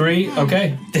 23.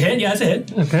 Okay, the hit. Yeah, that's a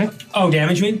hit. Okay. Oh,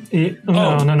 damage me?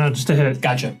 No, just a hit.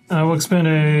 Gotcha. I will expend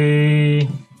a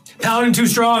Paladin too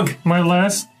strong. my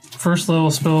last first level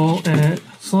spell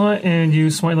slot and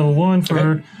use Smite level 1 for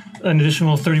Okay. an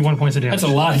additional 31 points of damage.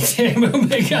 That's a lot of damage. Oh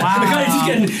my god! The guy's just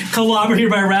getting clobbered here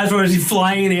by Razor as he's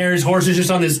flying in the air. His horse is just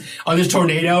on this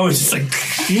tornado. It's just like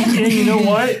And you know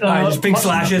what? just big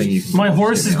slashes. My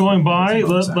horse is going by.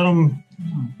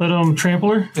 Let him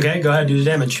trample her. Okay, go ahead, do the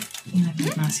damage.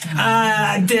 It's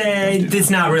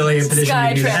not really a position Sky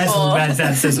to do that. trample. That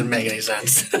doesn't make any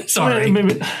sense. Sorry.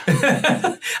 Maybe,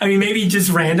 I mean, maybe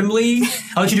just randomly.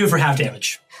 I'll let you do it for half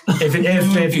damage. If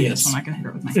he is. I'm not going to hit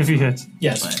her with my if he hits.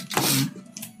 Yes.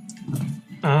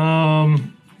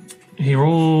 He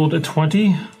rolled a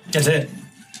 20. That's it.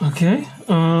 Okay.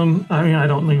 I mean, I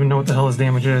don't even know what the hell his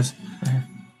damage is.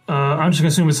 I'm just gonna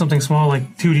assume it's something small,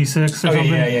 like 2d6 or Okay,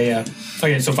 something. yeah.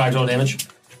 Okay, so 5 total damage.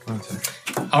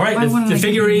 All right, Why wouldn't the I give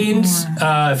figurines,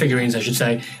 you figurines, I should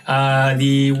say.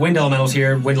 The wind elementals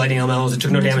here, wind lightning elementals. It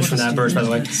took no damage from that burst, by the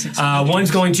way.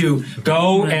 One's going to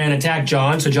go and attack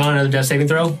John. So John, another death saving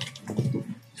throw.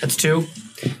 That's 2.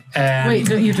 And Wait,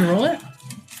 don't you have to roll it?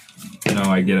 No,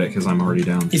 I get it because I'm already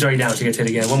down. he's already down, so he gets hit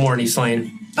again. One more and he's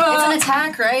slain. It's an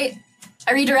attack, right?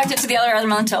 I redirect it to the other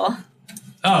elemental.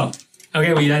 Oh,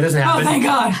 okay. Well, that doesn't happen. Oh, thank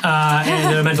God. And the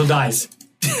elemental dies.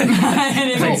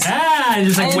 And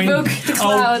just like I wind. invoke the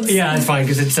clouds. Oh, yeah, it's fine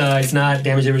because it's not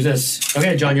damage it resists.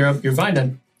 Okay, John, you're up. You're fine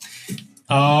then.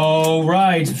 All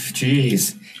right.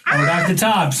 Jeez. And we're back to the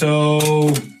top.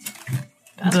 So,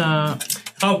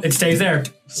 it stays there,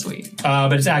 Sweet.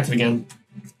 but it's active again.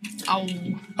 Oh.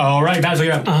 All right, Basil,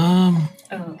 you're up.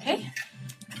 Okay.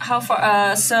 How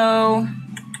far? So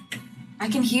I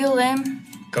can heal him.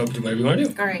 Go do whatever you want to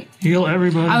do. Great. Heal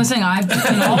everybody. I was saying I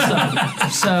can also.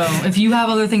 So if you have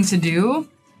other things to do,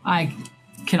 I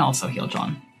can also heal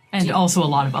John. And also a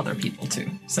lot of other people too.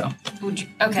 So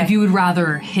Okay. if you would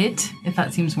rather hit, if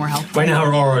that seems more helpful. Right now,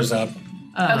 her aura's up.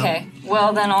 Okay.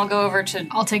 Well, then I'll go over to.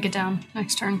 I'll take it down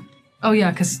next turn. Oh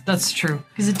yeah, because that's true.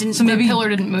 Because it didn't. So maybe- the pillar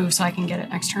didn't move, so I can get it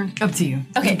next turn. Up to you.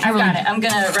 Okay, I've got it. I'm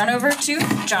gonna run over to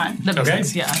John, That makes Okay.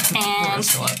 sense, yeah. and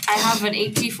I have an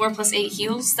 8d4 plus 8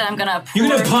 heals that I'm gonna. You're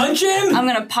pour- gonna punch him? I'm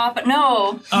gonna pop it.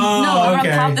 No. Oh, No, I'm okay.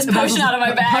 gonna pop this potion out of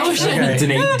my bag. Okay. It's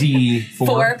an 8d4.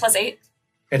 4 plus 8.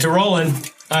 It's a rolling.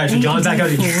 All right, so John's back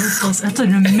out. That's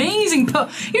an amazing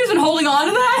He's been holding on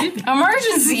to that.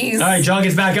 Emergencies. All right, John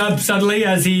gets back up suddenly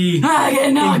as he I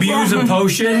get knocked imbues a down.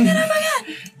 potion.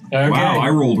 Okay. Wow, I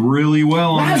rolled really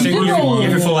well on So that. you have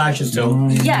your full action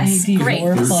still. Yes, great.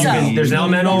 D4 So, There's an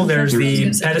elemental, there's the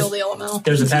Kill the pedestal, elemental.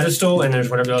 there's a pedestal, and there's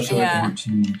whatever else you want. yeah.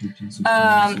 14, 15,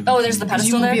 16, Oh, there's the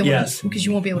pedestal there? Yes. Because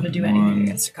you won't be able to do anything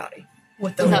against Akadi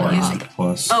with the Without aura. using-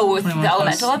 plus. Oh, with 21 the plus.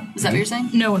 elemental up? Is that what you're saying?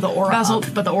 No, the aura. Basil, up,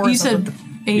 but the aura. You said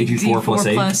 8d4 plus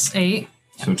eight. plus 8.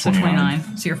 So So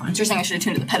 29. So you're fine. So you're saying I should have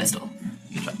tuned to the pedestal?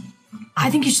 I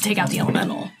think you should take out the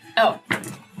elemental. Oh.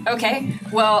 Okay.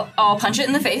 Well, I'll punch it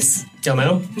in the face.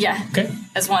 Elemental? Yeah. Okay.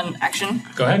 As one action.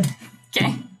 Go ahead.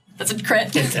 Okay. That's a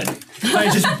crit. It's dead. I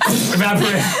just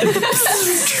evaporate.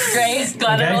 Great.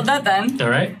 Glad Okay. I rolled that then. All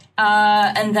right.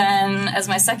 And then as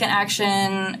my second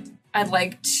action, I'd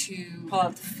like to pull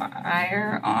out the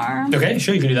firearm. Okay,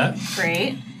 sure, you can do that.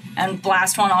 Great. And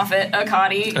blast one off at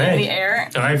Akadi in Okay. the air.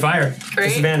 All right, fire. Great.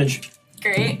 Disadvantage.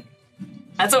 Great.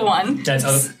 That's a 1. That's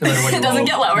no matter what you It doesn't roll.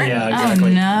 get lower. Yeah, exactly.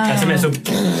 no. That's a miss. So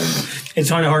it's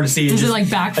kind of hard to see. Does it, just like,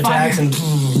 backfire? Attacks and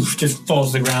just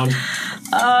falls to the ground.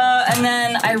 And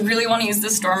then I really want to use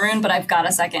this storm rune, but I've got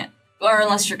a second. Or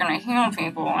unless you're going to heal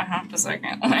people, I have the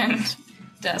second one.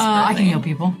 I can heal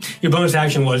people. Your bonus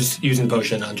action was using the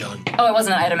potion on John. Oh, it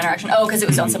wasn't an item interaction. Oh, because it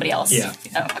was on somebody else. Yeah.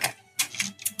 Oh, okay.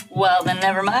 Well, then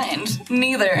never mind.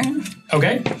 Neither.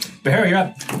 Okay, Bahara, you're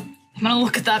up. I'm gonna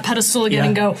look at that pedestal again Yeah.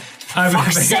 and go,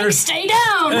 Bahara's, stay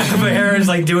down! Bahara's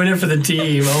like doing it for the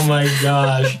team. Oh my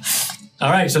gosh. All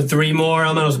right, so 3 more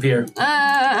elementals appear.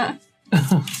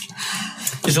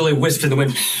 Just really wisps in the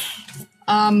wind.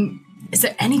 Is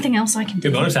there anything else I can do?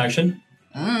 Your bonus action.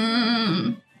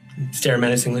 Stare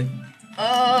menacingly.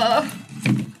 I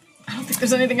don't think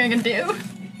there's anything I can do.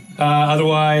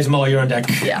 Otherwise, Molly, you're on deck.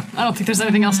 Yeah, I don't think there's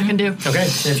anything else I can do. Okay,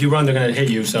 and if you run, they're gonna hit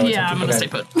you. So it's Yeah, up I'm to- gonna okay. stay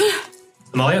put.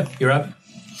 Amalia, you're up.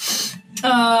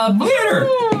 Hit her!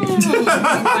 Is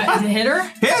it hit her?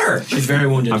 Hit her! She's very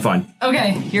wounded. I'm fine.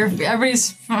 Okay,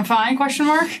 everybody's fine? Question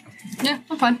mark. Yeah,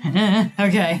 I'm fine.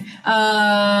 Okay.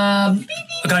 A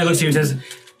guy looks at you and says,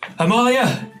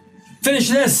 Amalia, finish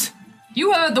this.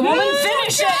 You heard the woman.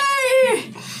 Finish it.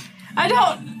 Okay. I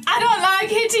don't like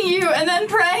hitting you and then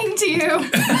praying to you.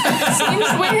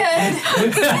 Seems weird.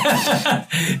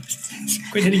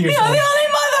 Quit hitting You're yourself. the only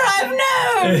mother I've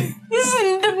known. This is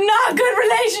not a good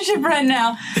relationship right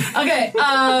now. Okay.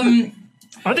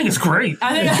 I think it's great.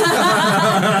 I think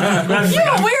you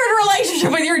have a weird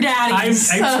relationship with your daddy. I'm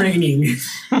training.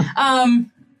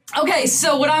 Okay,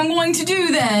 so what I'm going to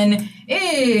do then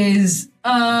is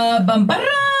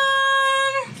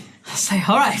say,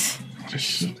 all right,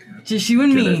 just you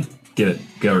and me. Get it.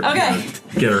 Get her. Okay.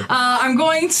 Get her. I'm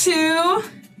going to.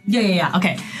 Yeah.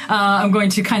 Okay. I'm going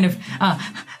to kind of.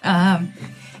 Am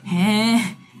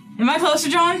I close to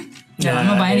John? No, I'm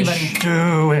not by anybody.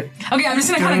 Do it. Okay, I'm just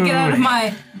gonna kind of get out of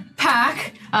my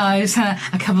pack. Just kind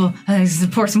of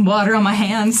just pour some water on my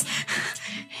hands.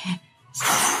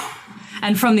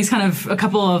 And from these a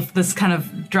couple of this kind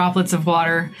of droplets of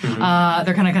water,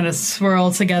 they're kind of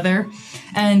swirl together,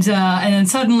 and then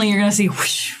suddenly you're gonna see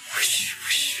whoosh, whoosh,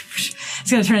 whoosh, whoosh.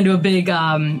 It's gonna turn into a big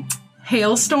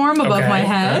hailstorm above my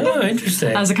head Oh,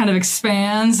 interesting. as it kind of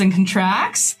expands and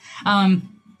contracts. Are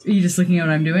you just looking at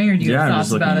what I'm doing, or do you Yeah, have I'm thoughts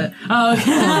just about looking it? Oh,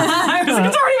 okay. I was like,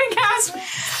 it's already been cast.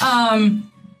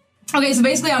 Okay, so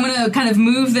basically, I'm gonna kind of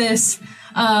move this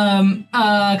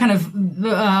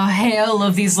hail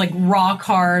of these like rock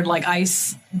hard like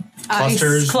ice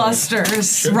clusters,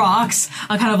 rocks,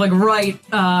 kind of like right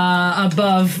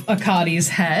above Akadi's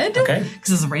head. Okay. Because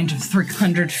there's a range of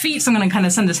 300 feet, so I'm gonna kind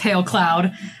of send this hail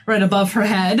cloud right above her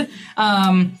head.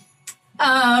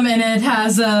 And it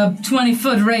has a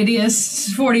 20-foot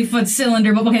radius, 40-foot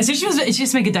cylinder. But okay, so she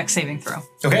just make a dex saving throw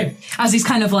Okay. as these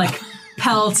kind of like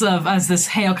pelts as this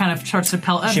hail kind of starts to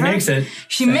pelt at She her. makes it.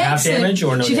 She Is it makes half it. damage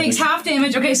or no She damage? takes half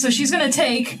damage. Okay, so she's gonna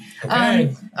take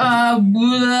Okay.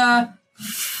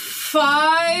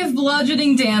 5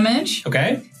 bludgeoning damage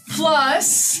Okay.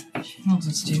 plus. What else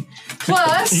does it do? Are you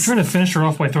Plus trying to finish her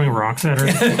off by throwing rocks at her?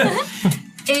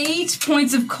 8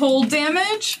 points of cold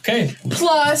damage. Okay.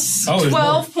 Plus Oh, there's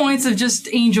 12 points of just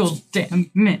angel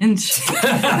damage.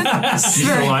 She's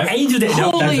alive. Angel did.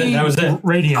 Nope, that's it. Holy- That was it.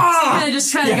 Radiant. Kind of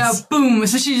just trying Yes. to go boom.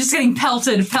 So she's just getting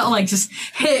pelted, like just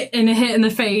hit in the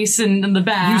face and in the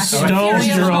back. You stoned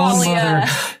your own mother.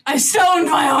 I stoned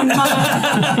my own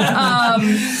mother.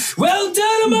 Well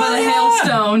done, By Amalia. the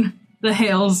hailstone. The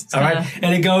hails. All right,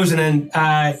 and it goes, and then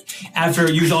after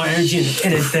you use all energy,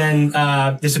 and it then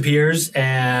disappears,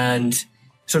 and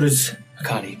so does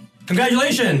Akadi.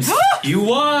 Congratulations, you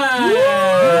won,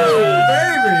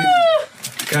 baby!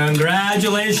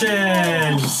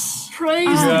 Congratulations. Praise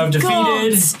You have defeated.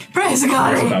 gods. Praise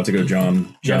God. About to go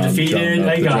John. You have defeated John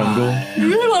up a the god. jungle. You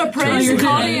really want to praise Turns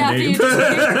Akadi into after you name. just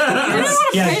kicked, you really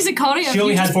want to Yeah, praise Akadi she after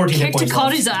only you had just 14 hit kicked points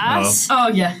Akadi's left. ass? Oh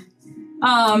yeah.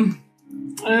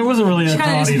 It wasn't really a She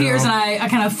kind of Akadi, disappears, though. and I'm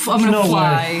gonna No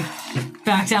fly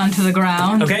back down to the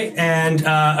ground. Okay, and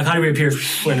Akadi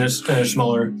reappears in a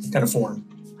smaller kind of form.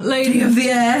 Lady of the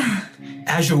air,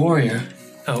 As your warrior.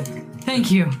 Oh,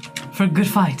 thank you for a good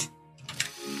fight.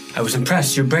 I was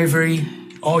impressed. Your bravery,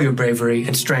 all your bravery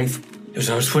and strength. It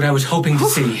was what I was hoping to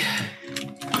see.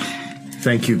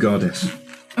 Thank you, goddess.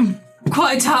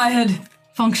 Quite tired,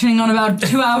 functioning on about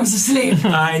 2 hours of sleep.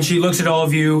 And she looks at all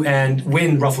of you, and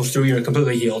wind ruffles through. You're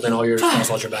completely healed, and all your spell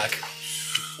slots are back.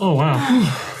 Oh, wow.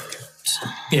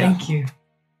 Yeah. Thank you.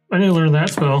 I didn't learn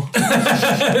that spell.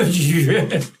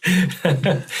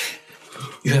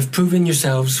 You have proven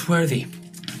yourselves worthy.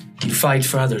 You fight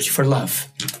for others, for love.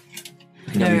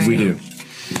 Very, We do.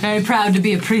 very proud to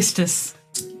be a priestess.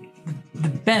 The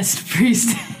best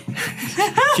priest.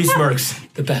 She smirks.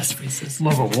 The best priestess.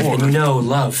 Love of war. And you know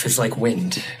love is like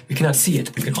wind. We cannot see it,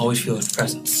 but we can always feel its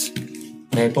presence.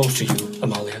 May I bolster you,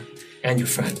 Amalia, and your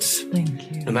friends.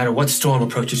 Thank you. No matter what storm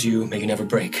approaches you, may you never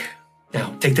break.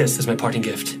 Now, take this as my parting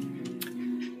gift.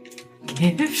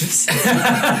 Gifts.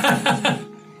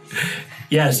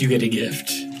 Yes, you get a gift.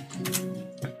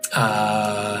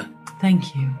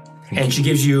 Thank you. And she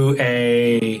gives you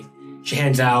she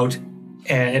hands out,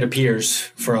 and it appears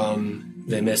from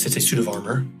the mist. It's a suit of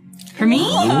armor. For me?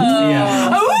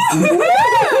 Yeah.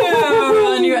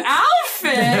 Ooh, a new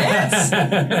outfit.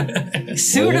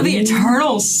 Suit of the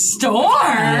Eternal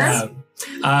Storm.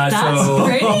 That's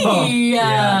pretty.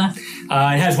 Yeah.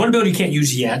 It has one ability you can't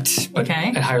use yet, but Okay.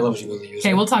 at higher levels you will use Okay,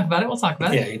 it. we'll talk about it. We'll talk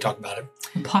about Yeah, it. you can talk about it.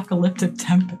 Apocalyptic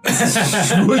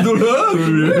Tempest.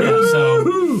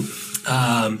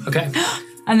 Okay.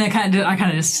 And then I kind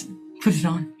of just put it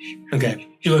on. Okay.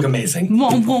 You look amazing.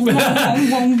 Whoa, whoa, whoa,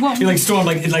 whoa, whoa. You like storm,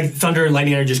 like thunder and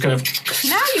lightning are just kind of.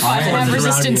 Now you finally have around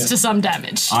resistance you. to some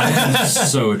damage. I am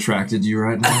so attracted to you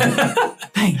right now.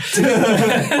 Thanks.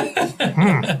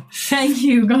 Thank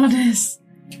you, goddess.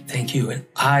 Thank you. And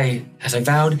I, as I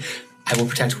vowed, I will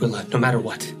protect Willa no matter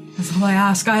what. That's all I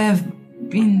ask. I have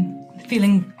been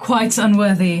feeling quite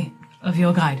unworthy of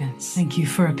your guidance. Thank you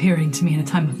for appearing to me in a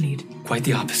time of need. Quite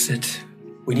the opposite.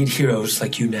 We need heroes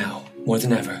like you now, more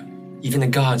than ever. Even the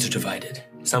gods are divided.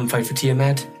 Some fight for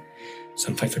Tiamat,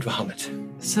 some fight for Bahamut.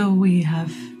 So we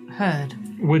have heard.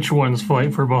 Which ones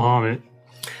fight for Bahamut?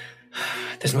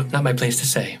 That's not my place to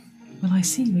say. Will I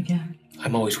see you again?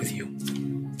 I'm always with you.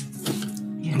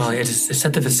 Yes. Amalia, it is the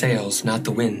set of the sails, not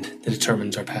the wind, that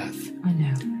determines our path. I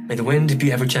know. May the wind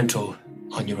be ever gentle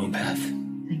on your own path.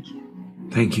 Thank you.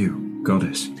 Thank you,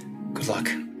 goddess. Good luck.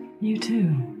 You too.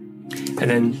 And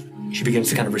then she begins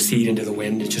to kind of recede into the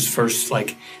wind. It's just first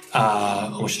like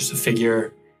almost just a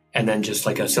figure, and then just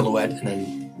like a silhouette, and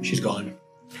then she's gone.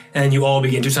 And you all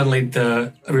begin to suddenly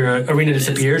the arena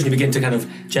disappears, and you begin to kind of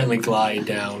gently glide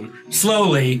down,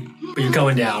 slowly, but you're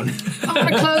going down. I'm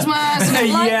gonna close my eyes and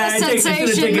like Yeah, the it's gonna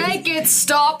sensation. take Make it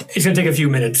stop. It's gonna take a few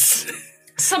minutes,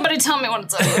 Somebody tell me when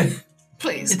it's over.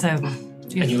 Please. It's over.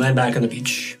 and you land back on the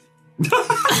beach.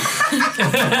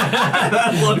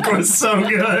 That look was so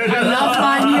good. Love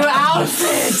my new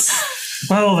outfit.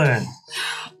 Well then,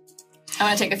 I'm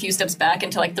gonna take a few steps back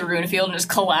into like the rune field and just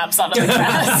collapse onto the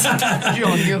grass. John,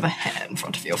 you have a hair in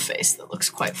front of your face that looks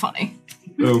quite funny.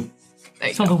 Oh, There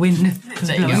you It's all go. the wind.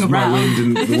 There you go. my wind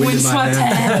in, the wind in my Windswept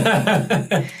hair.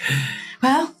 hair.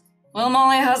 Well, Well,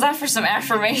 Molly, how's that for some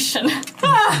affirmation?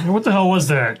 what the hell was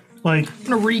that? Like, I'm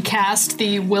gonna recast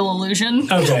the will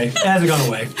illusion. Okay, it hasn't gone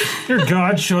away. your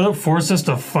god showed up, forced us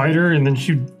to fight her, and then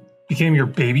she became your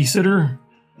babysitter?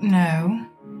 no.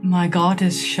 My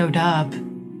goddess showed up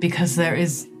because there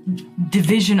is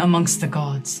division amongst the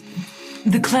gods.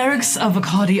 The clerics of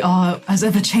Akadi are as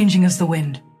ever-changing as the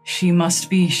wind. She must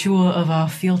be sure of our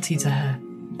fealty to her.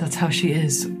 That's how she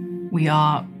is. We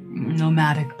are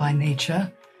nomadic by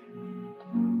nature.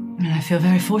 And I feel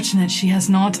very fortunate she has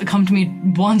not come to me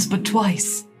once but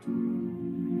twice.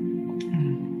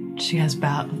 And she has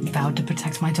vowed to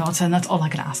protect my daughter, and that's all I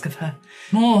can ask of her.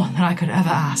 More than I could ever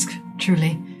ask,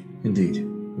 truly. Indeed,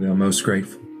 we are most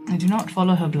grateful. I do not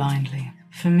follow her blindly.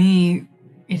 For me,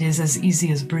 it is as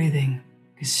easy as breathing,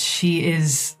 because she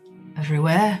is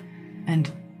everywhere,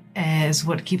 and air is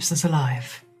what keeps us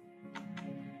alive.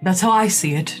 That's how I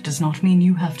see it. Does not mean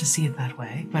you have to see it that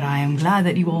way, but I am glad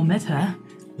that you all met her.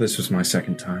 This was my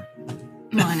second time.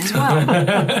 Mine as well.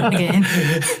 Again.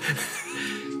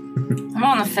 I'm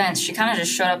on the fence. She kind of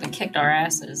just showed up and kicked our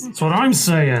asses. That's what I'm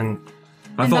saying.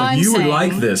 I And thought I'm you would saying-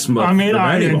 like this. I mean,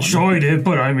 I enjoyed it,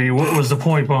 but I mean, what was the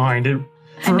point behind it?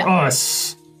 For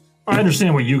us, I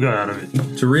understand what you got out of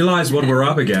it. to realize what we're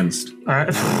up against.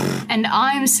 And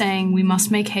I'm saying we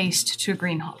must make haste to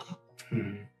Green Hollow.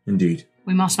 Indeed.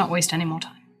 We must not waste any more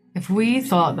time. If we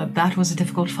thought that that was a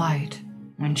difficult fight,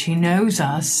 when she knows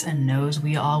us and knows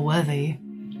we are worthy,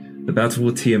 The battle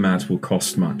with Tiamat will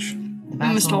cost much. the We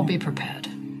must all battle, be prepared.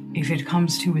 if it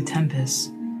comes to with Tempest,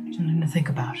 something to think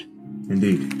about.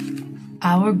 Indeed.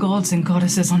 Our gods and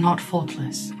goddesses are not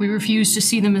faultless. If we refuse to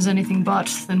see them as anything but,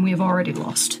 then we have already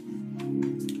lost.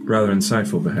 Rather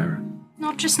insightful, Bahara.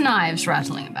 Not just knives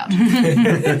rattling about. But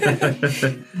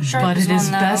it is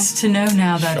best to know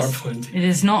now that Sharp flint. it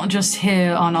is not just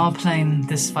here on our plane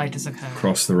this fight is occurring.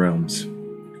 Across the realms.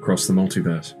 Across the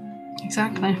multiverse.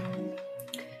 Exactly.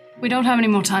 We don't have any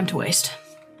more time to waste.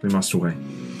 We must away.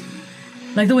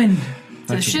 Like the wind.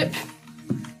 To the ship.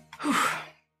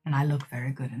 And I look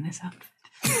very good in this outfit.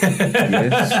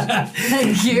 Yes,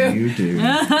 Thank you. you do.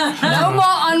 No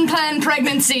more unplanned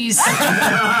pregnancies.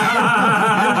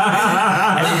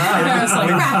 I was like,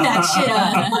 wrap that shit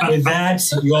up. With that,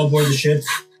 you all board the ship,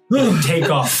 take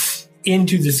off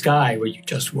into the sky where you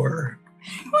just were.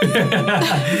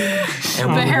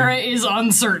 Bahara is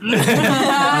uncertain. Okay,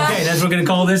 that's what we're gonna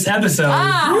call this episode.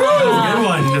 Good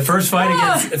one. The first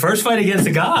fight against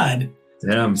a god.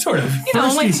 Damn. Sort of.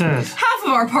 First he said, Half of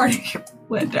our party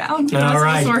went down. All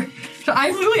right.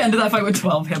 I literally ended that fight with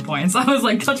 12 hit points. I was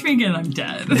like, touch me again, I'm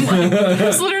dead. Like,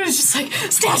 It's literally just like,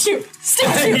 statue!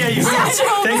 Yeah,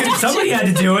 somebody had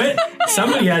to do it.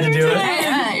 Somebody had to do it.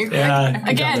 Yeah, you're correct. Yeah.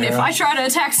 Again, if I try to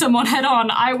attack someone head on,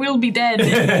 I will be dead.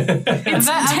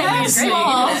 Instantaneously.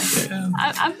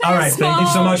 I'm All right. Thank you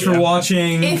so much for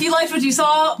watching. if you liked what you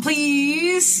saw,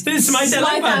 please Smite that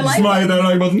like button. Smite that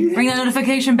like button. ring that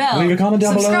notification bell. Leave a comment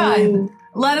down Subscribe. below.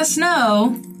 Let us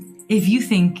know if you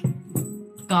think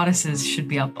goddesses should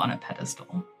be up on a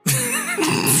pedestal.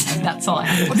 And that's all I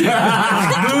have.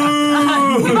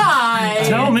 Goodbye.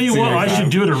 tell me what I should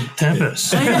do to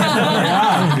Tempest. Oh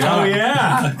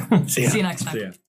yeah. See ya. See you next time. Yeah.